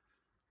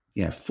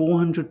 Yeah,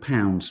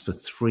 £400 for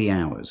 3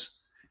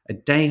 hours a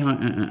day.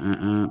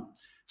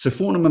 So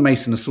Fortnum and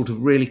Mason are sort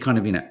of really kind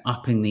of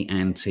upping the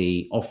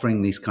ante,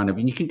 offering these kind of.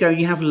 And you can go.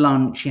 You have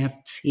lunch. You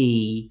have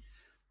tea.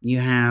 You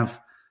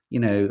have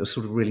a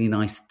sort of really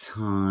nice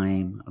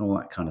time and all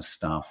that kind of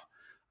stuff.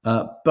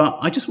 But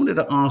I just wanted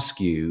to ask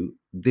you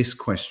this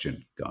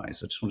question,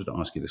 guys. I just wanted to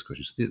ask you this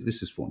question. So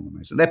this is Fortnum and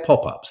Mason. They're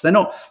pop-ups. They're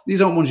not.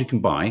 These aren't ones you can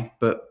buy,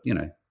 but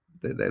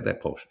they're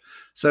posh.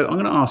 So I'm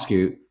going to ask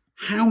you,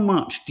 how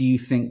much do you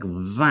think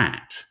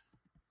that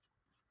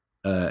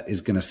is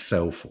going to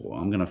sell for?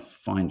 I'm going to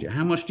find you.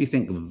 How much do you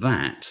think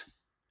that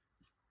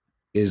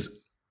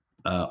is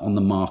on the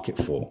market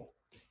for?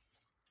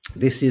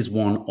 This is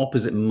one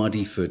opposite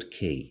Muddyford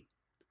Quay.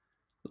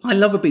 I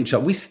love a beach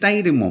hut. We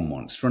stayed in one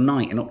once for a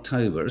night in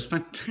October. It was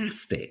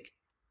fantastic.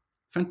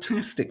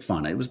 Fantastic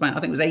fun. It was I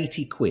think it was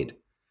 80 quid.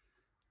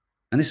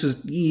 And this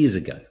was years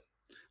ago.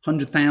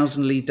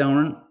 100,000 Lee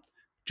Durrant.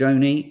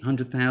 Joni,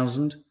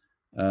 100,000.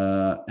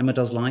 Emma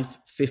Does Life,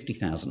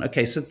 50,000.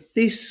 Okay, so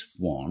this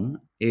one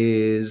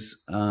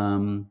is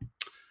on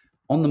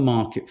the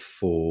market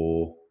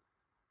for,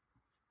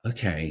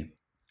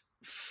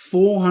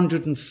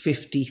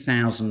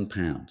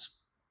 £450,000.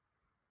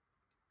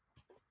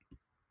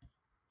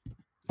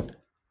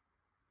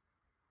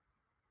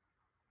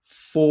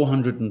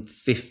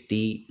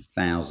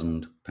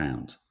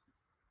 £450,000.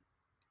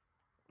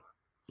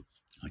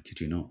 I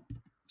kid you not.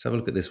 Let's have a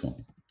look at this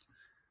one.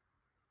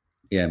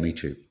 Yeah, me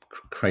too.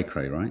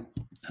 Cray, right?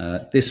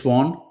 This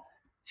one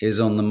is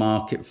on the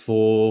market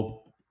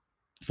for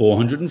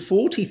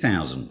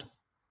 £440,000.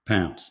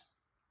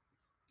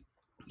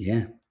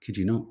 Yeah, kid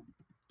you not.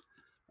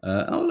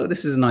 Oh, look,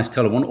 this is a nice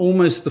colour one.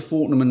 Almost the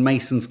Fortnum and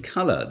Mason's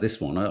colour, this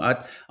one.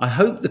 I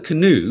hope the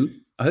canoe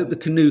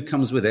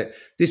comes with it.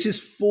 This is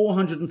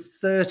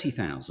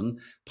 £430,000,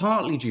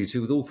 partly due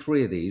to, with all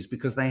three of these,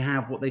 because they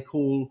have what they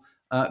call,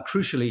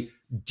 crucially,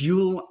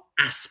 dual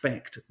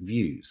aspect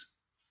views.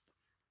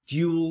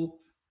 Dual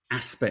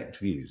aspect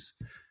views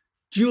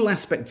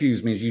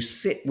means you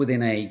sit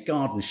within a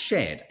garden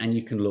shed and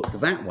you can look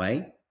that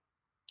way,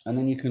 and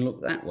then you can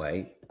look that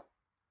way,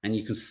 and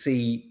you can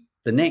see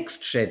the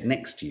next shed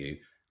next to you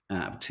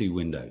out of 2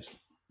 windows.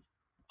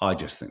 I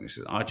just think it's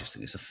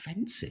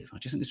offensive. I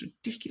just think it's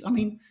ridiculous. I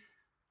mean,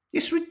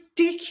 it's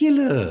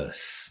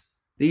ridiculous.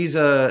 These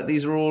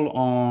are all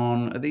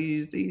on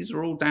these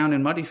are all down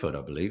in Muddyford,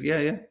 I believe.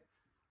 Yeah.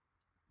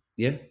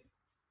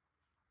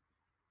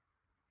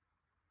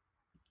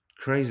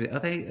 Crazy. Are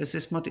they? Is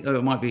this Muddy? Oh,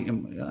 it might be.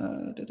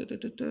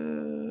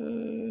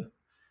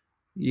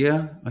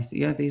 Yeah,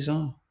 yeah, these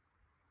are.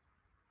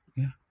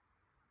 Yeah,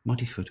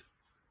 Muddyford.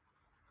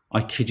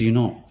 I kid you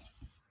not.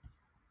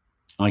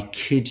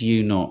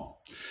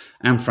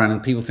 And Fran,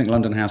 and people think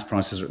London house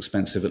prices are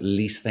expensive. At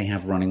least they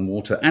have running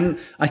water. And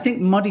I think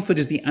Muddyford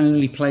is the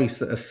only place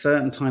that a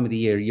certain time of the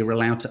year you're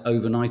allowed to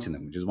overnight in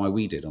them, which is why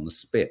we did on the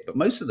Spit. But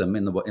most of them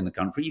in the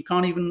country, you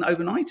can't even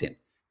overnight in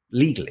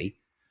legally.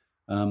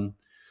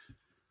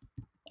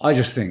 I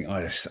just think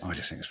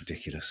it's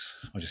ridiculous.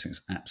 I just think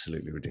it's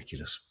absolutely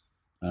ridiculous.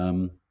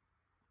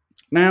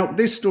 Now,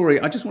 this story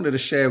I just wanted to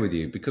share with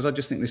you because I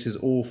just think this is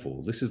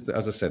awful. This is,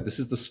 as I said, this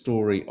is the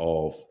story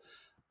of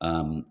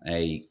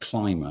a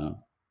climber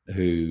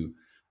who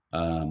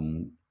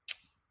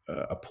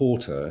a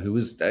porter who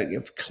was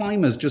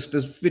climbers. Just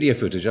as video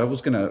footage, I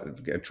was going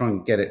to try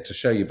and get it to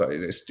show you, but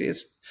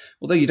it's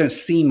although you don't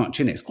see much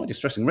in it, it's quite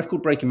distressing.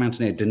 Record-breaking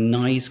mountaineer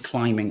denies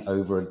climbing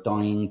over a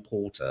dying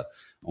porter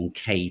on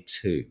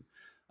K2.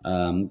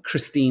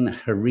 Christine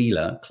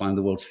Harila climbed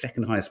the world's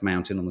second highest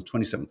mountain on the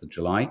 27th of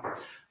July.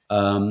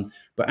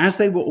 But as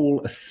they were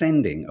all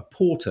ascending, a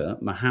porter,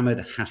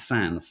 Mohammed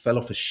Hassan, fell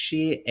off a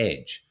sheer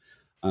edge.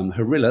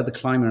 Harila, the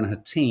climber, and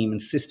her team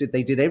insisted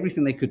they did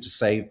everything they could to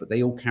save, but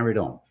they all carried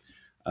on.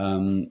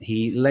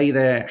 He lay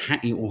there,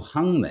 or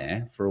hung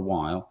there for a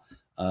while,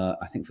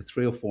 I think for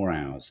 3 or 4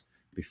 hours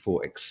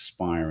before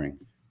expiring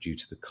due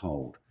to the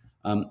cold.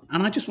 And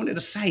I just wanted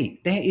to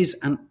say, there is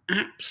an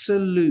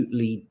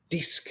absolutely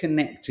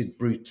disconnected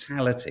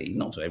brutality,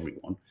 not to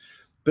everyone,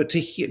 but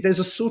there's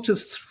a sort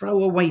of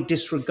throwaway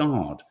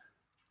disregard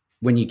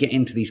when you get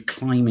into these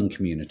climbing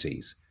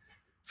communities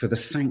for the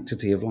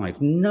sanctity of life.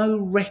 No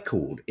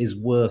record is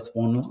worth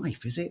one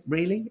life, is it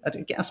really?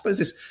 I suppose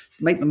this,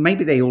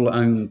 maybe they all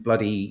own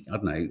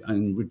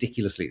own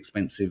ridiculously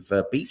expensive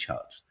beach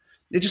huts.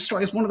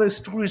 It's one of those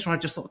stories where I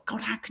just thought,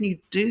 God, how can you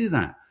do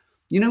that?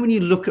 You know, when you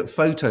look at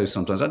photos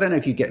sometimes, I don't know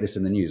if you get this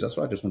in the news, that's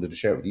why I just wanted to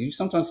share it with you.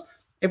 Sometimes,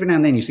 every now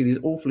and then, you see these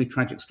awfully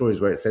tragic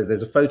stories where it says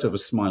there's a photo of a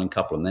smiling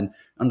couple, and then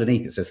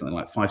underneath it says something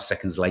like 5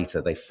 seconds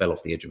later, they fell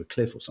off the edge of a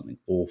cliff or something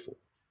awful.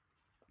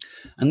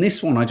 And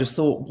this one, I just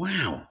thought,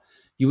 wow,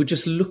 you would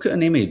just look at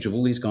an image of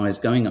all these guys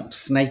going up,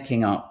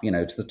 snaking up,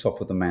 to the top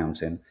of the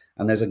mountain,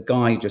 and there's a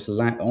guy just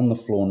on the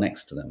floor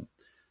next to them.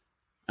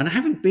 And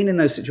having been in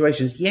those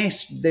situations,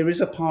 yes, there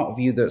is a part of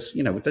you that's,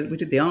 we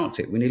did the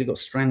Arctic, we nearly got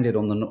stranded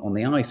on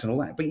the ice and all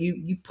that, but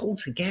you pull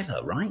together,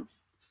 right?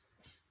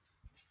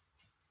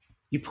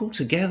 You pull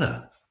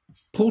together.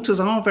 Porters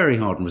are very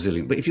hard and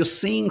resilient, but if you're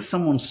seeing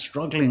someone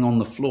struggling on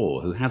the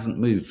floor who hasn't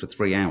moved for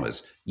 3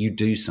 hours, you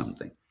do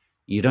something.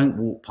 You don't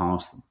walk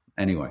past them.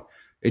 Anyway,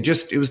 it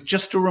was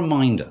just a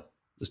reminder.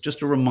 It was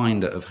just a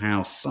reminder of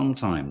how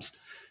sometimes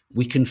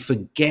we can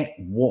forget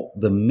what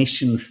the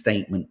mission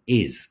statement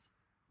is,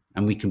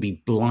 and we can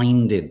be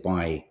blinded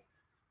by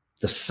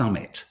the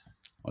summit.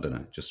 I don't know,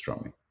 it just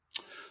struck me.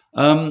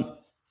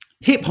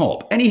 Hip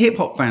hop. Any hip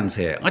hop fans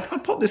here? I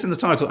popped this in the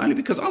title only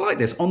because I like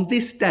this. On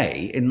this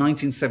day in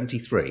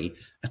 1973,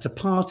 at a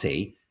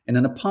party in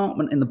an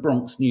apartment in the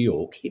Bronx, New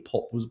York, hip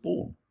hop was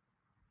born.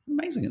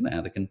 Amazing, isn't it?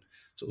 How they can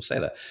sort of say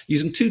that.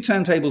 Using 2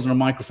 turntables and a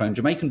microphone,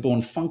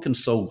 Jamaican-born funk and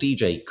soul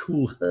DJ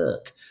Kool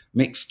Herc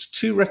mixed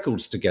 2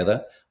 records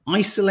together,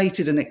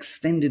 isolated and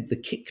extended the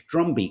kick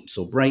drum beats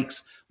or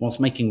breaks whilst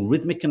making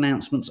rhythmic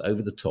announcements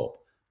over the top.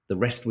 The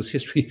rest was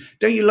history.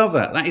 Don't you love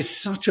that? That is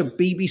such a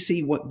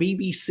BBC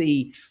News.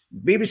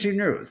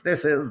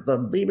 This is the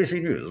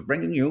BBC News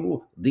bringing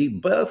you the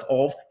birth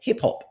of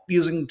hip-hop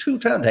using 2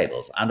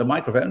 turntables and a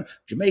microphone.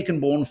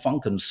 Jamaican-born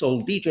funk and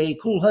soul DJ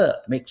Kool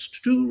Herc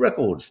mixed 2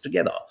 records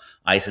together,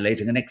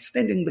 isolating and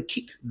extending the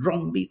kick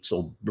drum beats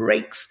or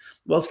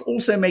breaks whilst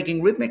also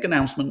making rhythmic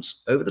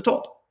announcements over the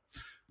top.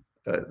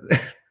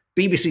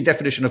 BBC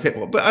definition of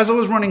hip-hop. But as I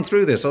was running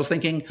through this, I was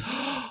thinking,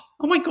 oh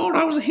my God,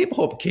 I was a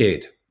hip-hop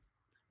kid.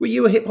 Were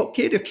you a hip-hop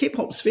kid? If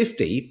hip-hop's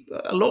 50,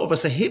 a lot of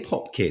us are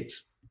hip-hop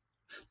kids.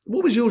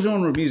 What was your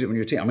genre of music when you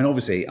were a teen? I mean,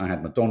 obviously, I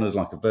had Madonna's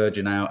Like a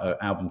Virgin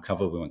album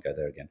cover. We won't go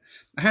there again.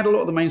 I had a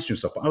lot of the mainstream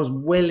stuff, but I was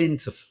well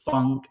into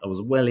funk. I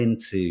was well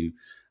into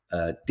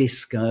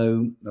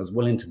disco. I was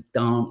well into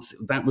dance.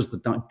 That was the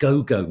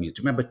go-go music.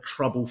 Do you remember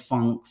Trouble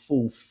Funk,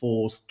 Full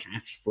Force,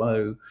 Cash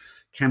Flow,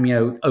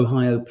 Cameo,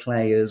 Ohio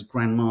Players,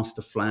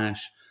 Grandmaster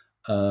Flash,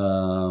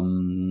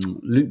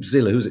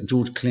 Loopzilla, who's it?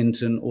 George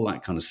Clinton, all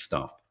that kind of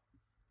stuff.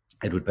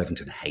 Edward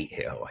Bevington hate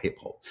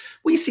hip-hop.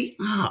 Well, you see,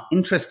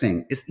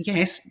 interesting.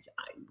 Yes,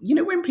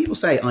 when people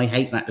say, I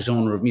hate that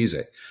genre of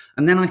music,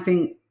 and then I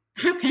think,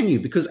 how can you?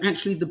 Because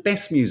actually the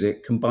best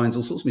music combines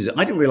all sorts of music.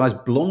 I didn't realize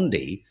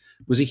Blondie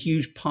was a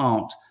huge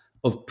part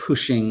of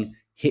pushing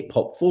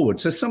hip-hop forward.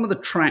 So some of the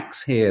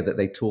tracks here that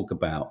they talk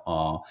about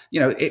are,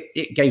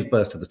 it gave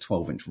birth to the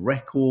 12-inch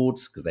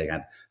records because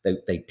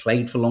they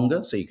played for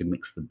longer, so you could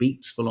mix the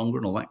beats for longer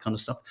and all that kind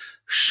of stuff.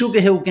 Sugar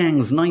Hill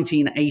Gang's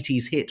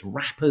 1980s hit,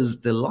 Rapper's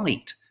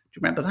Delight. Do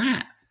you remember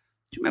that?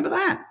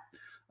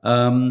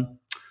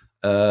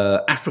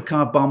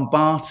 Africa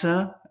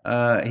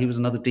Bambaataa, he was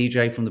another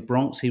DJ from the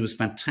Bronx. He was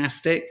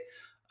fantastic.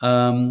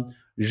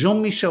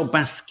 Jean-Michel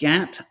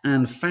Basquiat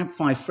and Fab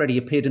Five Freddy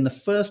appeared in the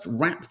first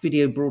rap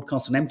video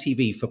broadcast on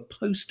MTV for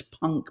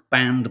post-punk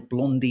band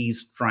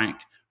Blondie's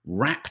track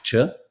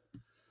Rapture.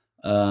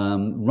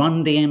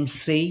 Run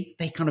DMC,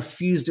 they kind of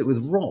fused it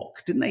with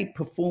rock. Didn't they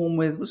perform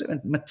with, was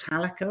it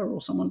Metallica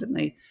or someone? Didn't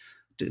they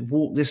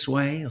Walk This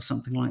Way or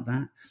something like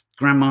that?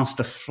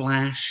 Grandmaster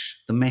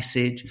Flash, The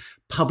Message,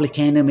 Public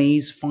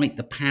Enemies, Fight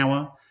the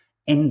Power,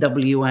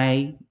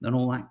 NWA and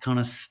all that kind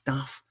of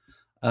stuff.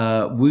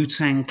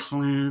 Wu-Tang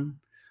Clan,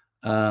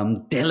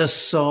 De La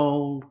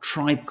Soul,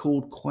 Tribe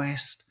Called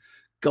Quest,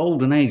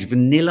 Golden Age,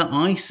 Vanilla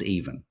Ice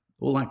even,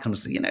 all that kind of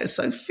stuff.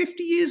 So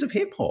 50 years of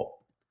hip-hop.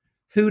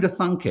 Who'd have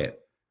thunk it?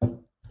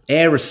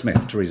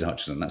 Aerosmith, Teresa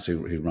Hutchinson, that's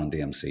who run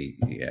DMC,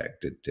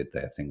 did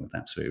their thing with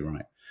absolutely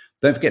right.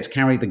 Don't forget to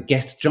carry the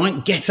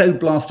giant ghetto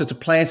blaster to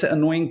play it at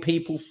annoying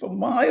people for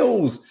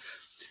miles.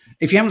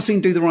 If you haven't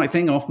seen Do the Right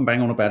Thing, I often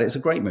bang on about it. It's a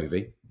great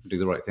movie, Do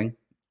the Right Thing.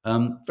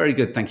 Very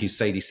good. Thank you,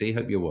 Sadie C.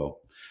 Hope you're well.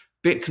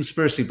 Bit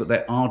conspiracy, but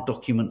there are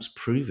documents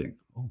proving.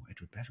 Oh,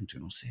 Edward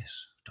Bevington, what's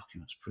this?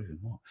 Documents proving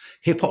what?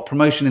 Hip-hop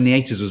promotion in the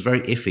 80s was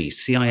very iffy.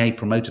 CIA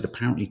promoted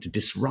apparently to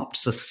disrupt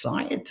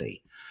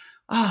society.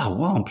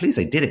 Well, I'm pleased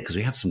they did it because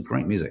we had some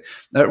great music.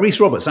 Reese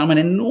Roberts, I'm an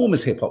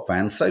enormous hip-hop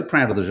fan, so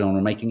proud of the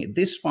genre, making it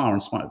this far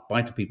in spite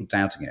of people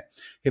doubting it.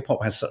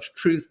 Hip-hop has such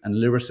truth and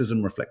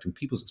lyricism reflecting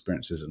people's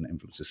experiences and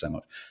influences so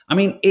much. I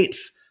mean,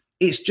 it's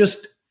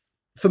just,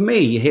 for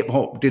me,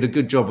 hip-hop did a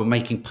good job of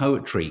making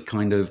poetry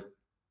kind of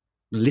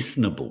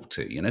listenable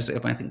to, So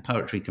I think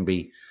poetry can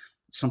be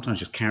sometimes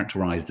just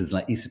characterized as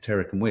like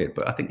esoteric and weird,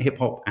 but I think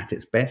hip-hop at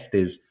its best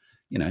is,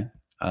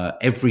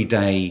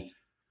 everyday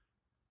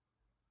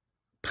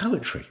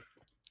poetry.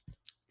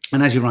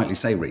 And as you rightly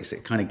say, Reese,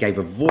 it kind of gave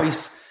a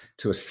voice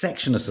to a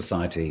section of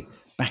society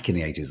back in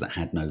the 80s that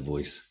had no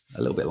voice.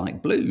 A little bit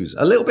like blues,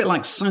 a little bit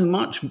like so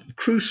much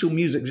crucial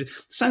music,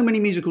 so many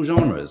musical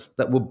genres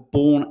that were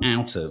born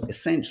out of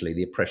essentially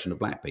the oppression of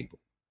black people.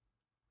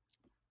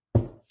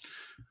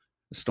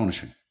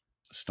 Astonishing.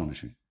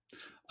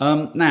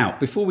 Now,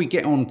 before we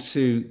get on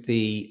to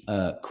the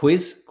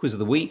quiz of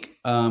the week,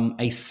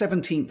 a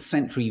 17th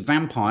century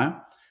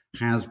vampire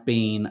has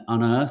been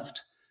unearthed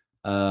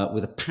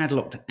with a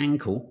padlocked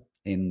ankle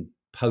in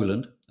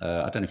Poland.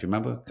 I don't know if you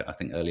remember, I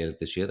think earlier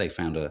this year, they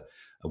found a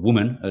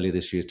woman earlier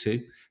this year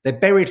too. They're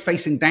buried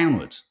facing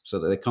downwards so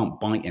that they can't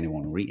bite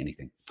anyone or eat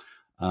anything.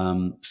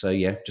 So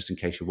yeah, just in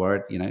case you're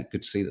worried,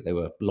 good to see that they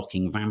were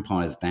locking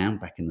vampires down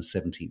back in the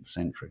 17th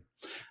century.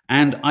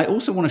 And I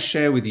also want to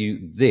share with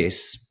you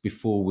this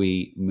before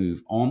we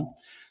move on.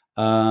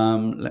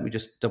 Let me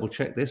just double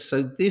check this.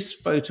 So this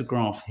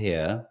photograph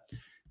here,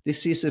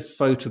 this is a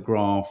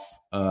photograph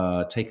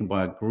taken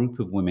by a group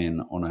of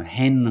women on a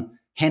hen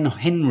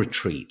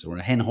retreat or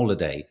a hen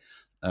holiday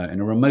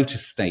in a remote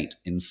estate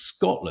in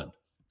Scotland.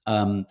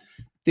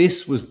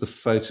 This was the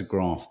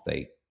photograph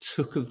they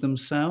took of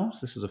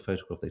themselves. This was a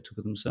photograph they took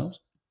of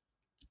themselves.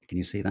 Can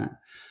you see that?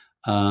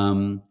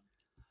 And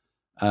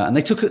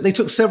they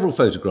took several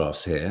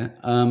photographs here.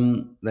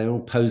 They were all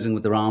posing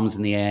with their arms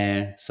in the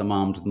air, some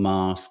armed with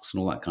masks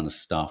and all that kind of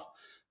stuff.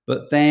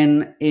 But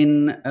then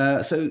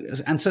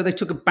so they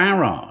took a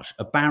barrage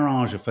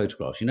of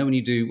photographs. When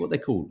you do what they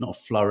call not a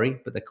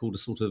flurry, but they're called a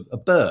sort of a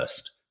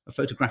burst, a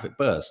photographic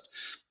burst.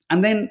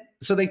 And then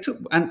so they took,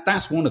 and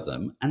that's one of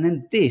them. And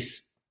then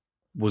this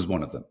was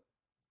one of them.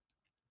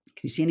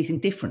 Can you see anything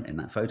different in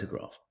that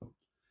photograph?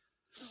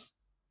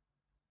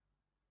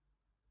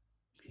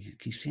 Can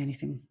you see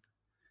anything? Can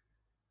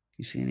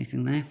you see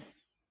anything there?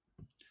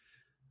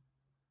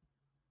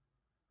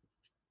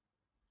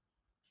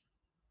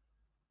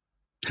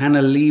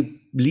 Hannah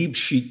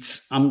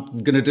Liebschitz,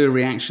 I'm going to do a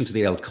reaction to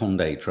the El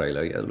Conde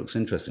trailer. Yeah, it looks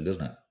interesting,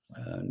 doesn't it?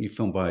 New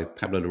film by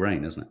Pablo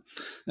Larraín, isn't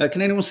it?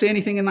 Can anyone see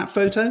anything in that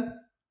photo?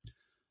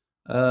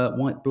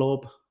 White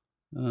blob.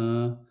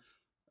 Can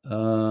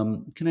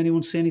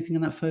anyone see anything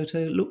in that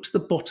photo? Look to the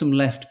bottom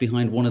left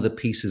behind one of the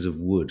pieces of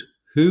wood.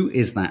 Who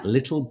is that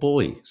little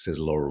boy? Says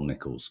Laurel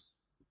Nichols.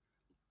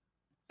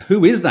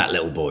 Who is that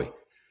little boy?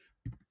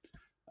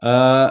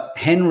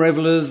 Hen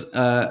revelers,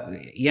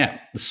 the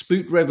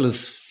spooked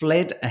revelers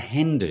fled a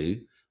hen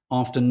do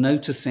after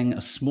noticing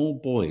a small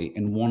boy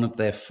in one of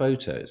their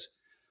photos.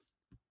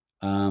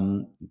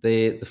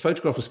 The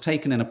photograph was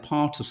taken in a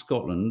part of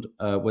Scotland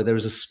where there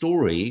is a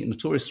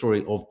notorious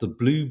story of the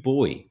Blue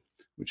Boy,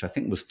 which I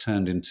think was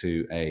turned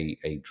into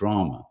a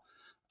drama.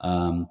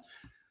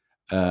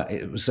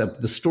 It was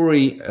the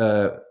story,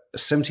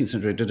 17th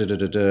century.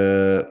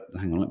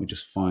 Hang on, let me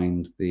just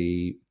find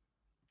the.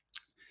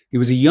 He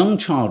was a young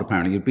child,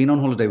 apparently. He'd been on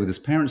holiday with his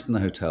parents in the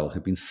hotel,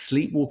 had been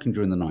sleepwalking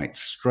during the night,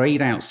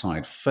 strayed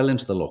outside, fell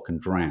into the loch and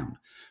drowned.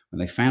 When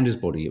they found his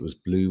body, it was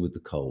blue with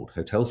the cold.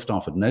 Hotel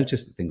staff had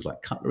noticed that things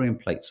like cutlery and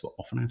plates were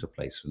often out of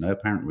place for no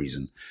apparent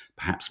reason.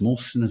 Perhaps more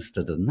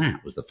sinister than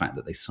that was the fact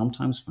that they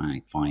sometimes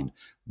find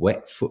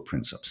wet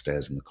footprints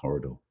upstairs in the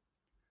corridor.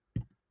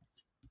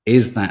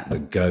 Is that the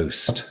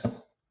ghost?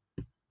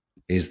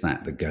 Is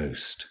that the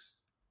ghost?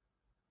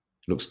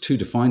 Looks too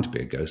defined to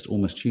be a ghost,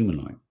 almost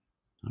human-like.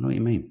 I know what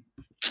you mean.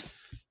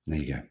 There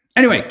you go.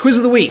 Anyway, quiz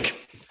of the week.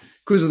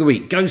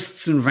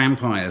 Ghosts and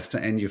vampires to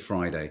end your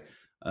Friday.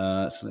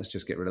 So let's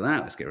just get rid of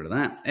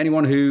that.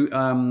 Anyone who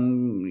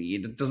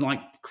doesn't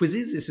like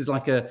quizzes, this is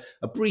like a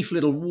brief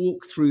little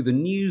walk through the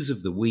news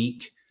of the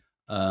week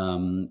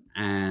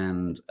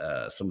and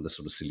some of the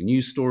sort of silly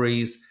news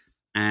stories.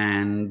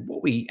 And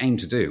what we aim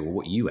to do, or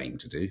what you aim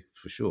to do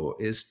for sure,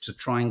 is to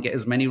try and get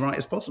as many right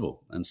as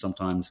possible. And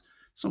sometimes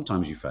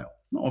you fail.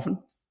 Not often,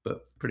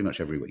 but pretty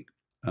much every week.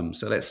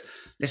 So let's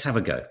have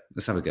a go.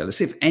 Let's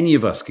see if any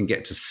of us can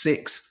get to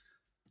 6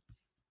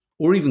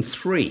 or even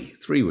 3.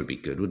 3 would be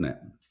good, wouldn't it?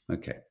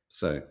 Okay,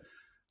 so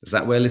Is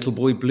that where Little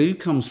Boy Blue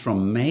comes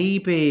from?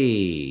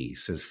 Maybe,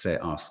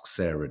 asks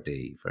Sarah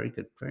D. Very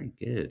good, very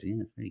good.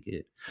 Yeah, very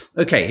good.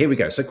 Okay, here we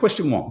go. So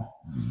question 1.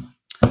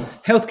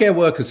 Healthcare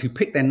workers who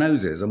pick their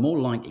noses are more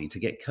likely to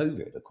get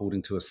COVID,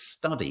 according to a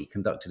study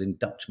conducted in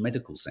Dutch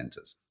medical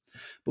centres.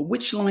 But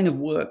which line of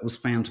work was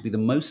found to be the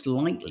most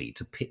likely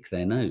to pick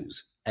their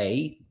nose?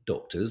 A,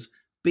 doctors,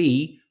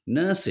 B,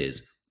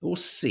 nurses, or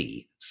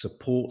C,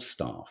 support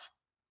staff?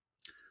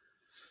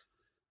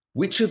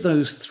 Which of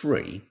those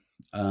three,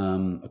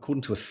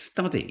 according to a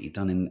study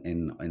done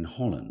in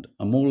Holland,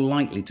 are more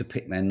likely to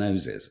pick their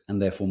noses and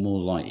therefore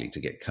more likely to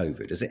get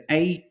COVID? Is it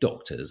A,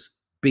 doctors,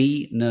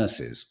 B,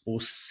 nurses,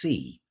 or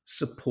C,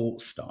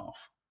 support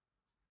staff?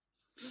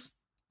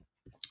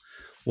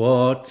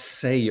 What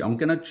say you? I'm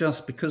going to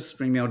just, because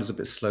StreamYard is a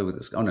bit slow with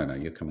this. Oh, no,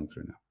 you're coming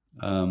through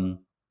now.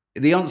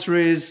 The answer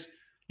is,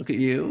 look at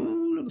you.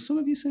 Ooh, look at some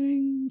of you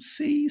saying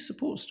C,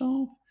 support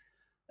staff.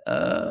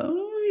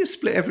 You're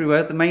split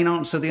everywhere. The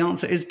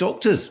answer is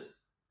doctors.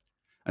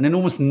 And then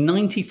almost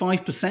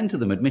 95% of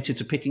them admitted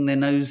to picking their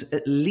nose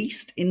at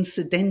least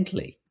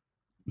incidentally.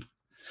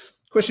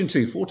 Question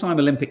 2, 4-time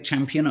Olympic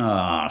champion.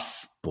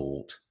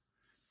 Sport.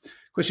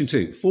 Question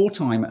 2,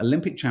 4-time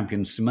Olympic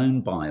champion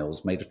Simone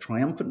Biles made a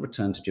triumphant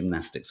return to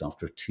gymnastics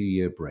after a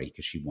 2-year break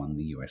as she won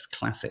the US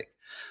Classic.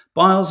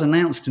 Biles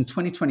announced in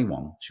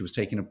 2021 she was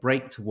taking a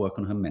break to work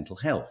on her mental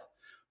health.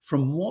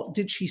 From what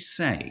did she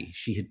say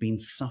she had been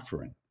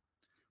suffering?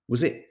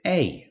 Was it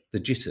A, the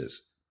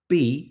jitters,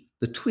 B,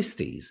 the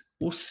twisties,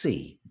 or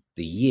C,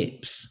 the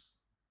yips?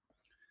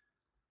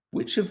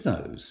 Which of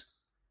those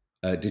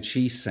did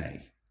she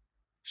say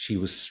she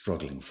was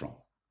struggling from?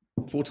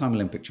 4-time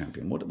Olympic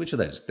champion. Which of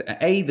those?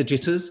 A, the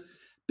jitters,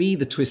 B,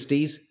 the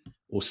twisties,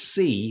 or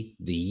C,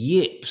 the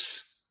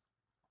yips?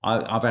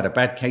 I've had a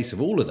bad case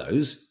of all of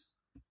those.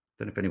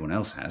 Don't know if anyone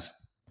else has.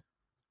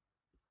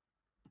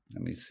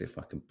 Let me see if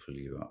I can pull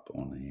you up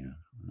on here.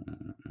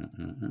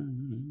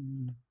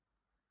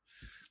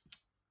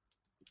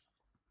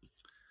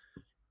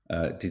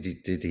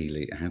 Did he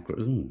leave? How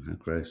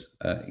gross.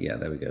 Yeah,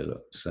 there we go.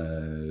 Look.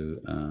 So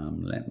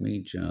let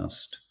me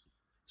just...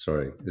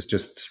 Sorry, it's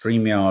just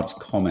StreamYard's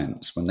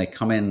comments. When they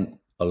come in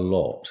a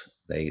lot,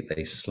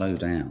 they slow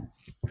down.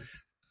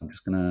 I'm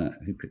just going to...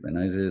 Who picked their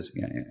noses?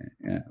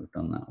 Yeah. We've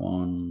done that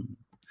one.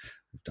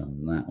 We've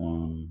done that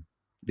one.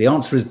 The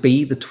answer is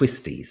B, the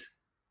twisties.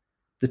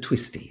 The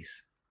twisties.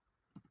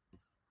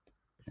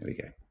 There we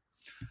go.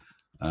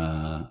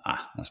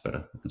 That's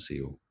better. I can see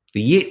you all. The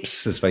yips,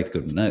 says Faith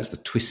Goodman. No, it's the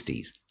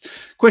twisties.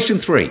 Question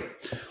 3.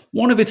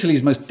 One of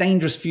Italy's most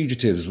dangerous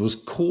fugitives was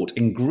caught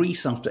in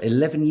Greece after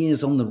 11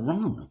 years on the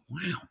run.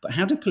 Wow. But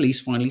how did police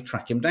finally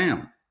track him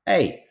down?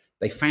 A,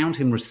 they found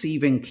him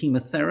receiving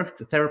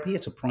chemotherapy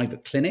at a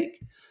private clinic.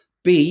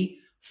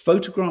 B,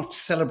 photographed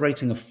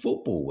celebrating a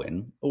football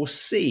win. Or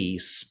C,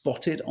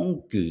 spotted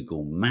on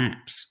Google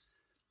Maps.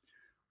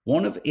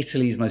 One of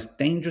Italy's most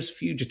dangerous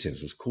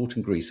fugitives was caught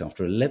in Greece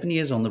after 11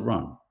 years on the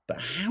run. But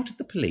how did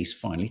the police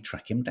finally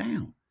track him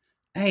down?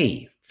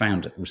 A,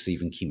 found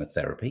receiving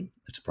chemotherapy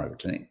at a private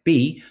clinic.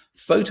 B,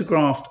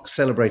 photographed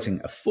celebrating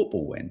a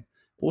football win.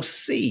 Or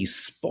C,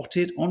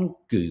 spotted on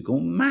Google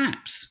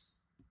Maps.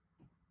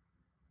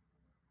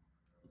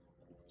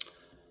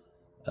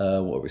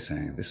 What are we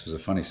saying? This was a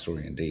funny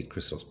story indeed.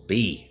 Christos.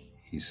 B,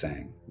 he's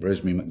saying.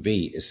 Rosemary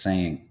McVie is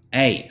saying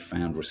A,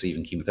 found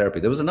receiving chemotherapy.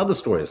 There was another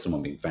story of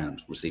someone being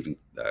found receiving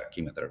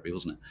chemotherapy,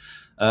 wasn't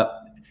it?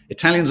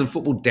 Italians and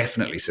football,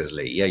 definitely, says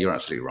Lee. Yeah, you're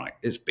absolutely right.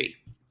 It's B.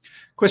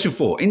 Question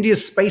 4.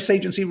 India's space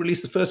agency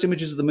released the first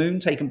images of the moon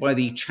taken by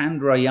the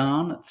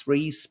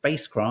Chandrayaan-3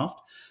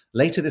 spacecraft.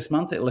 Later this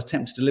month, it will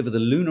attempt to deliver the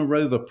lunar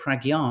rover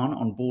Pragyan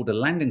on board a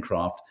landing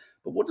craft.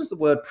 But what does the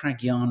word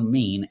Pragyan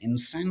mean in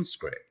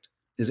Sanskrit?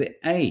 Is it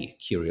A,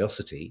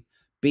 curiosity,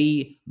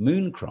 B,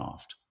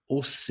 mooncraft,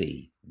 or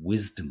C,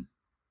 wisdom?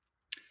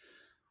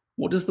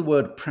 What does the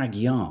word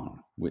Pragyan,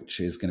 which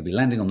is going to be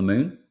landing on the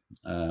moon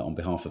on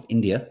behalf of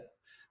India,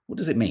 what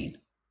does it mean?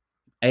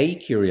 A,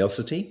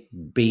 curiosity,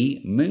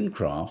 B,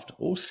 mooncraft,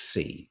 or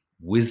C,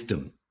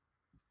 wisdom?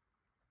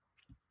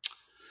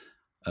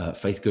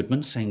 Faith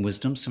Goodman saying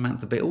wisdom.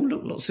 Samantha Bit. Oh,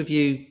 look, lots of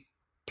you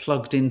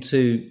plugged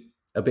into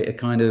a bit of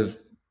kind of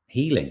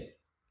healing.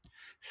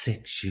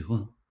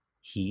 Sexual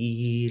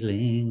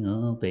healing,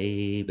 oh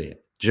baby.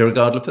 Gerard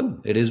Gardner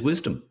film. It is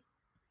wisdom.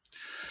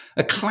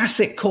 A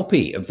classic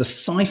copy of the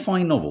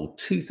sci-fi novel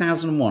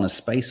 2001: A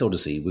Space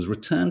Odyssey was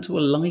returned to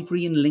a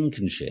library in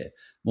Lincolnshire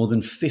more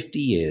than 50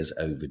 years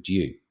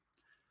overdue.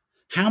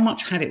 How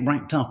much had it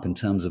racked up in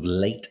terms of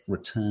late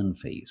return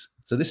fees?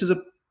 So this is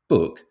a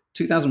book,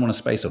 2001: A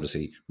Space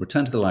Odyssey,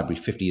 returned to the library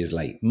 50 years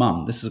late.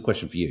 Mum, this is a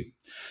question for you.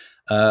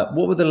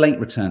 What were the late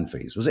return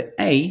fees? Was it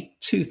A,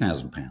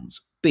 £2,000,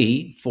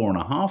 B,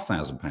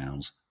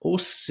 £4,500, or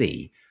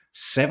C,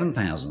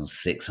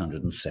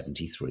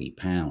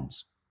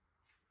 £7,673?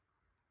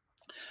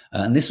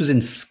 And this was in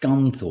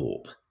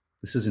Scunthorpe.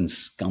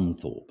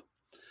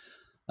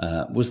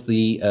 Was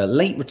the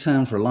late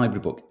return for a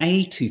library book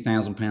A,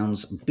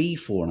 £2,000, B,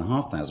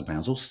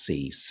 £4,500, or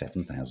C,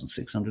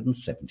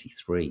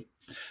 £7,673?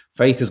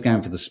 Faith is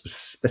going for the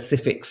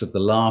specifics of the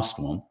last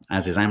one,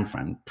 as is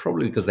Amfran,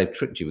 probably because they've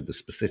tricked you with the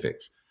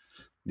specifics.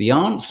 The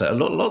answer,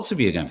 lots of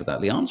you are going for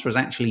that. The answer is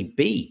actually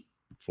B,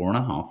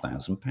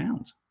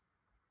 £4,500.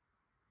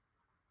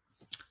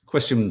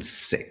 Question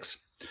 6.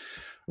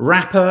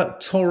 Rapper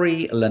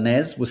Tory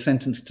Lanez was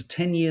sentenced to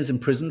 10 years in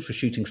prison for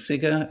shooting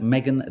Sigga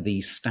Megan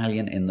Thee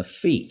Stallion in the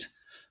feet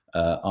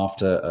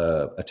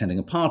after attending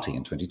a party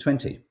in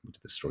 2020. We did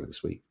this story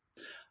this week.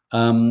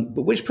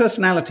 But which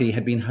personality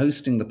had been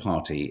hosting the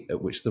party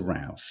at which the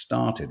row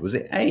started? Was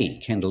it A,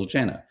 Kendall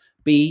Jenner,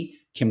 B,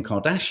 Kim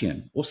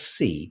Kardashian, or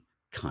C,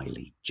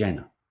 Kylie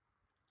Jenner?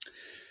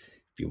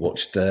 If you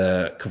watched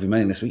Coffee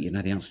Morning this week, you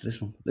know the answer to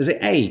this one. Is it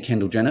A,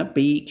 Kendall Jenner,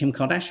 B, Kim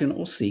Kardashian,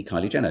 or C,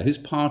 Kylie Jenner? Whose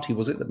party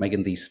was it that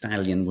Megan Thee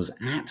Stallion was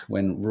at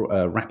when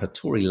rapper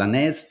Tory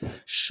Lanez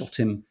shot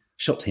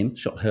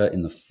her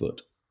in the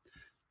foot?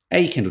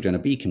 A, Kendall Jenner,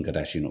 B, Kim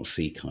Kardashian, or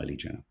C, Kylie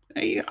Jenner?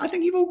 Hey, I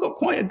think you've all got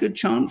quite a good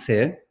chance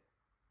here.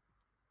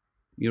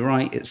 You're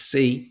right, it's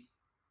C.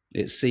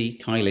 It's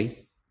C,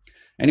 Kylie.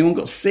 Anyone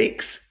got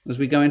 6 as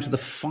we go into the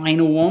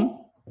final one?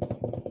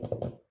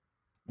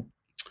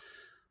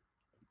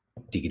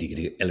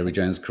 Ellery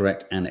Jones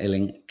correct and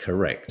Illing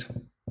correct.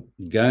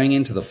 Going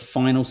into the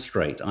final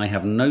straight, I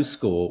have no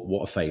score.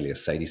 What a failure,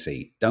 Sadie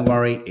C. Don't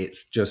worry,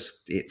 it's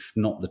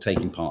not the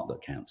taking part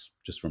that counts.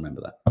 Just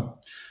remember that.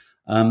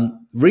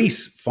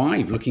 Reese,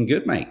 5, looking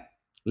good, mate.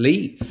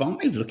 Lee,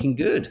 5, looking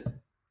good.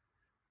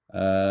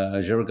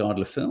 Je regarde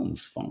le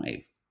films,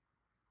 5.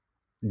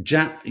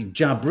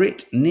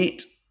 Jabrit,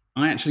 Knit,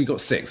 I actually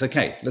got 6.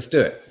 Okay, let's do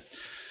it.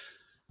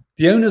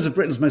 The owners of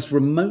Britain's most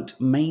remote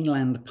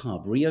mainland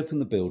pub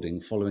reopened the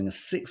building following a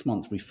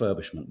 6-month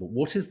refurbishment. But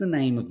what is the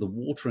name of the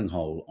watering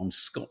hole on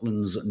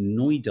Scotland's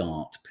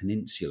Knoydart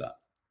Peninsula?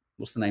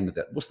 What's the name of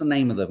that? What's the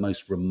name of the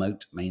most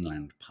remote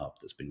mainland pub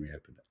that's been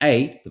reopened?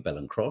 A, the Bell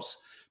and Cross,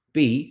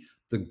 B,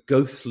 the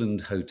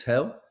Goathland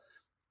Hotel,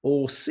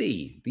 or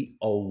C, the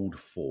Old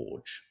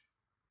Forge?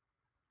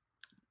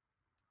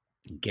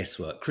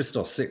 Guesswork.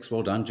 Christos, 6,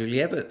 well done.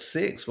 Julie Everett,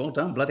 6, well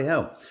done. Bloody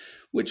hell.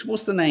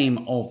 What's the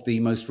name of the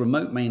most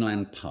remote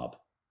mainland pub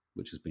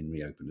which has been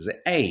reopened? Is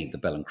it A, the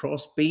Bell and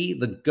Cross, B,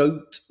 the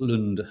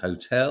Goatland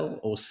Hotel,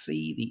 or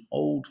C, the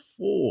Old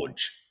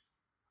Forge?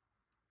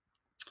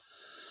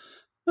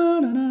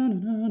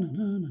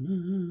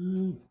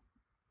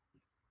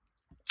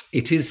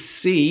 It is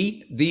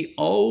C, the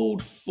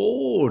Old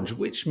Forge,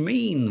 which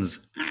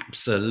means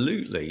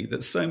absolutely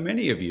that so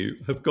many of you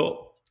have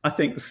got, I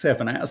think,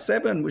 7 out of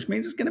 7, which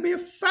means it's going to be a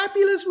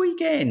fabulous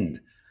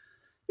weekend.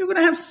 You're going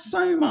to have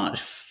so much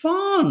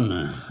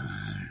fun.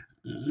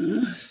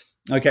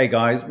 Okay,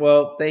 guys.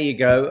 Well, there you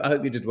go. I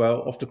hope you did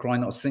well. Off to cry,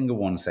 not a single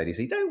one, Sadie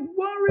C. Don't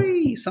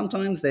worry.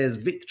 Sometimes there's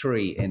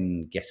victory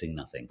in getting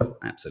nothing.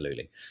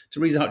 Absolutely.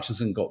 Teresa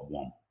Hutchinson got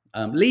 1.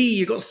 Lee,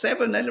 you got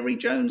 7. Ellery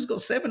Jones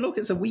got 7. Look,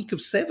 it's a week of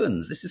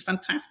 7s. This is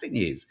fantastic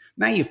news.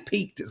 Now you've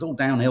peaked. It's all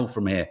downhill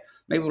from here.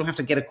 Maybe we'll have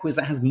to get a quiz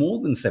that has more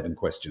than 7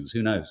 questions.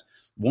 Who knows?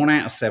 1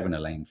 out of 7,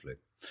 Elaine flew.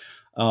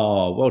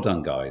 Oh, well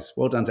done, guys.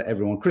 Well done to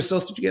everyone.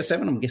 Christos, did you get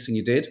 7? I'm guessing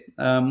you did.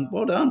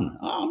 Well done.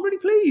 Oh, I'm really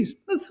pleased.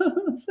 That's so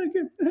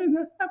good.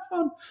 Have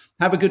fun.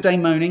 Have a good day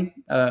moaning.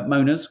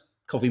 Moaners,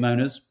 coffee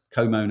moaners,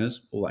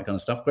 co-moaners, all that kind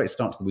of stuff. Great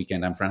start to the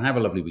weekend, Amfran. Have a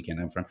lovely weekend,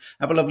 Amfran.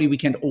 Have a lovely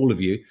weekend, all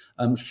of you.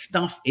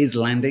 Stuff is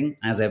landing,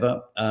 as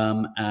ever.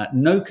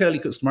 No curly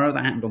cooks tomorrow.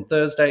 That happened on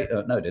Thursday.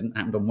 No, it didn't. It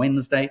happened on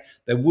Wednesday.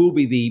 There will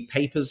be the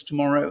papers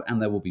tomorrow,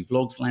 and there will be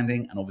vlogs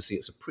landing. And obviously,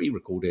 it's a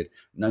pre-recorded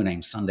No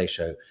Name Sunday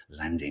show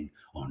landing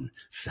on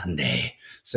Sunday. So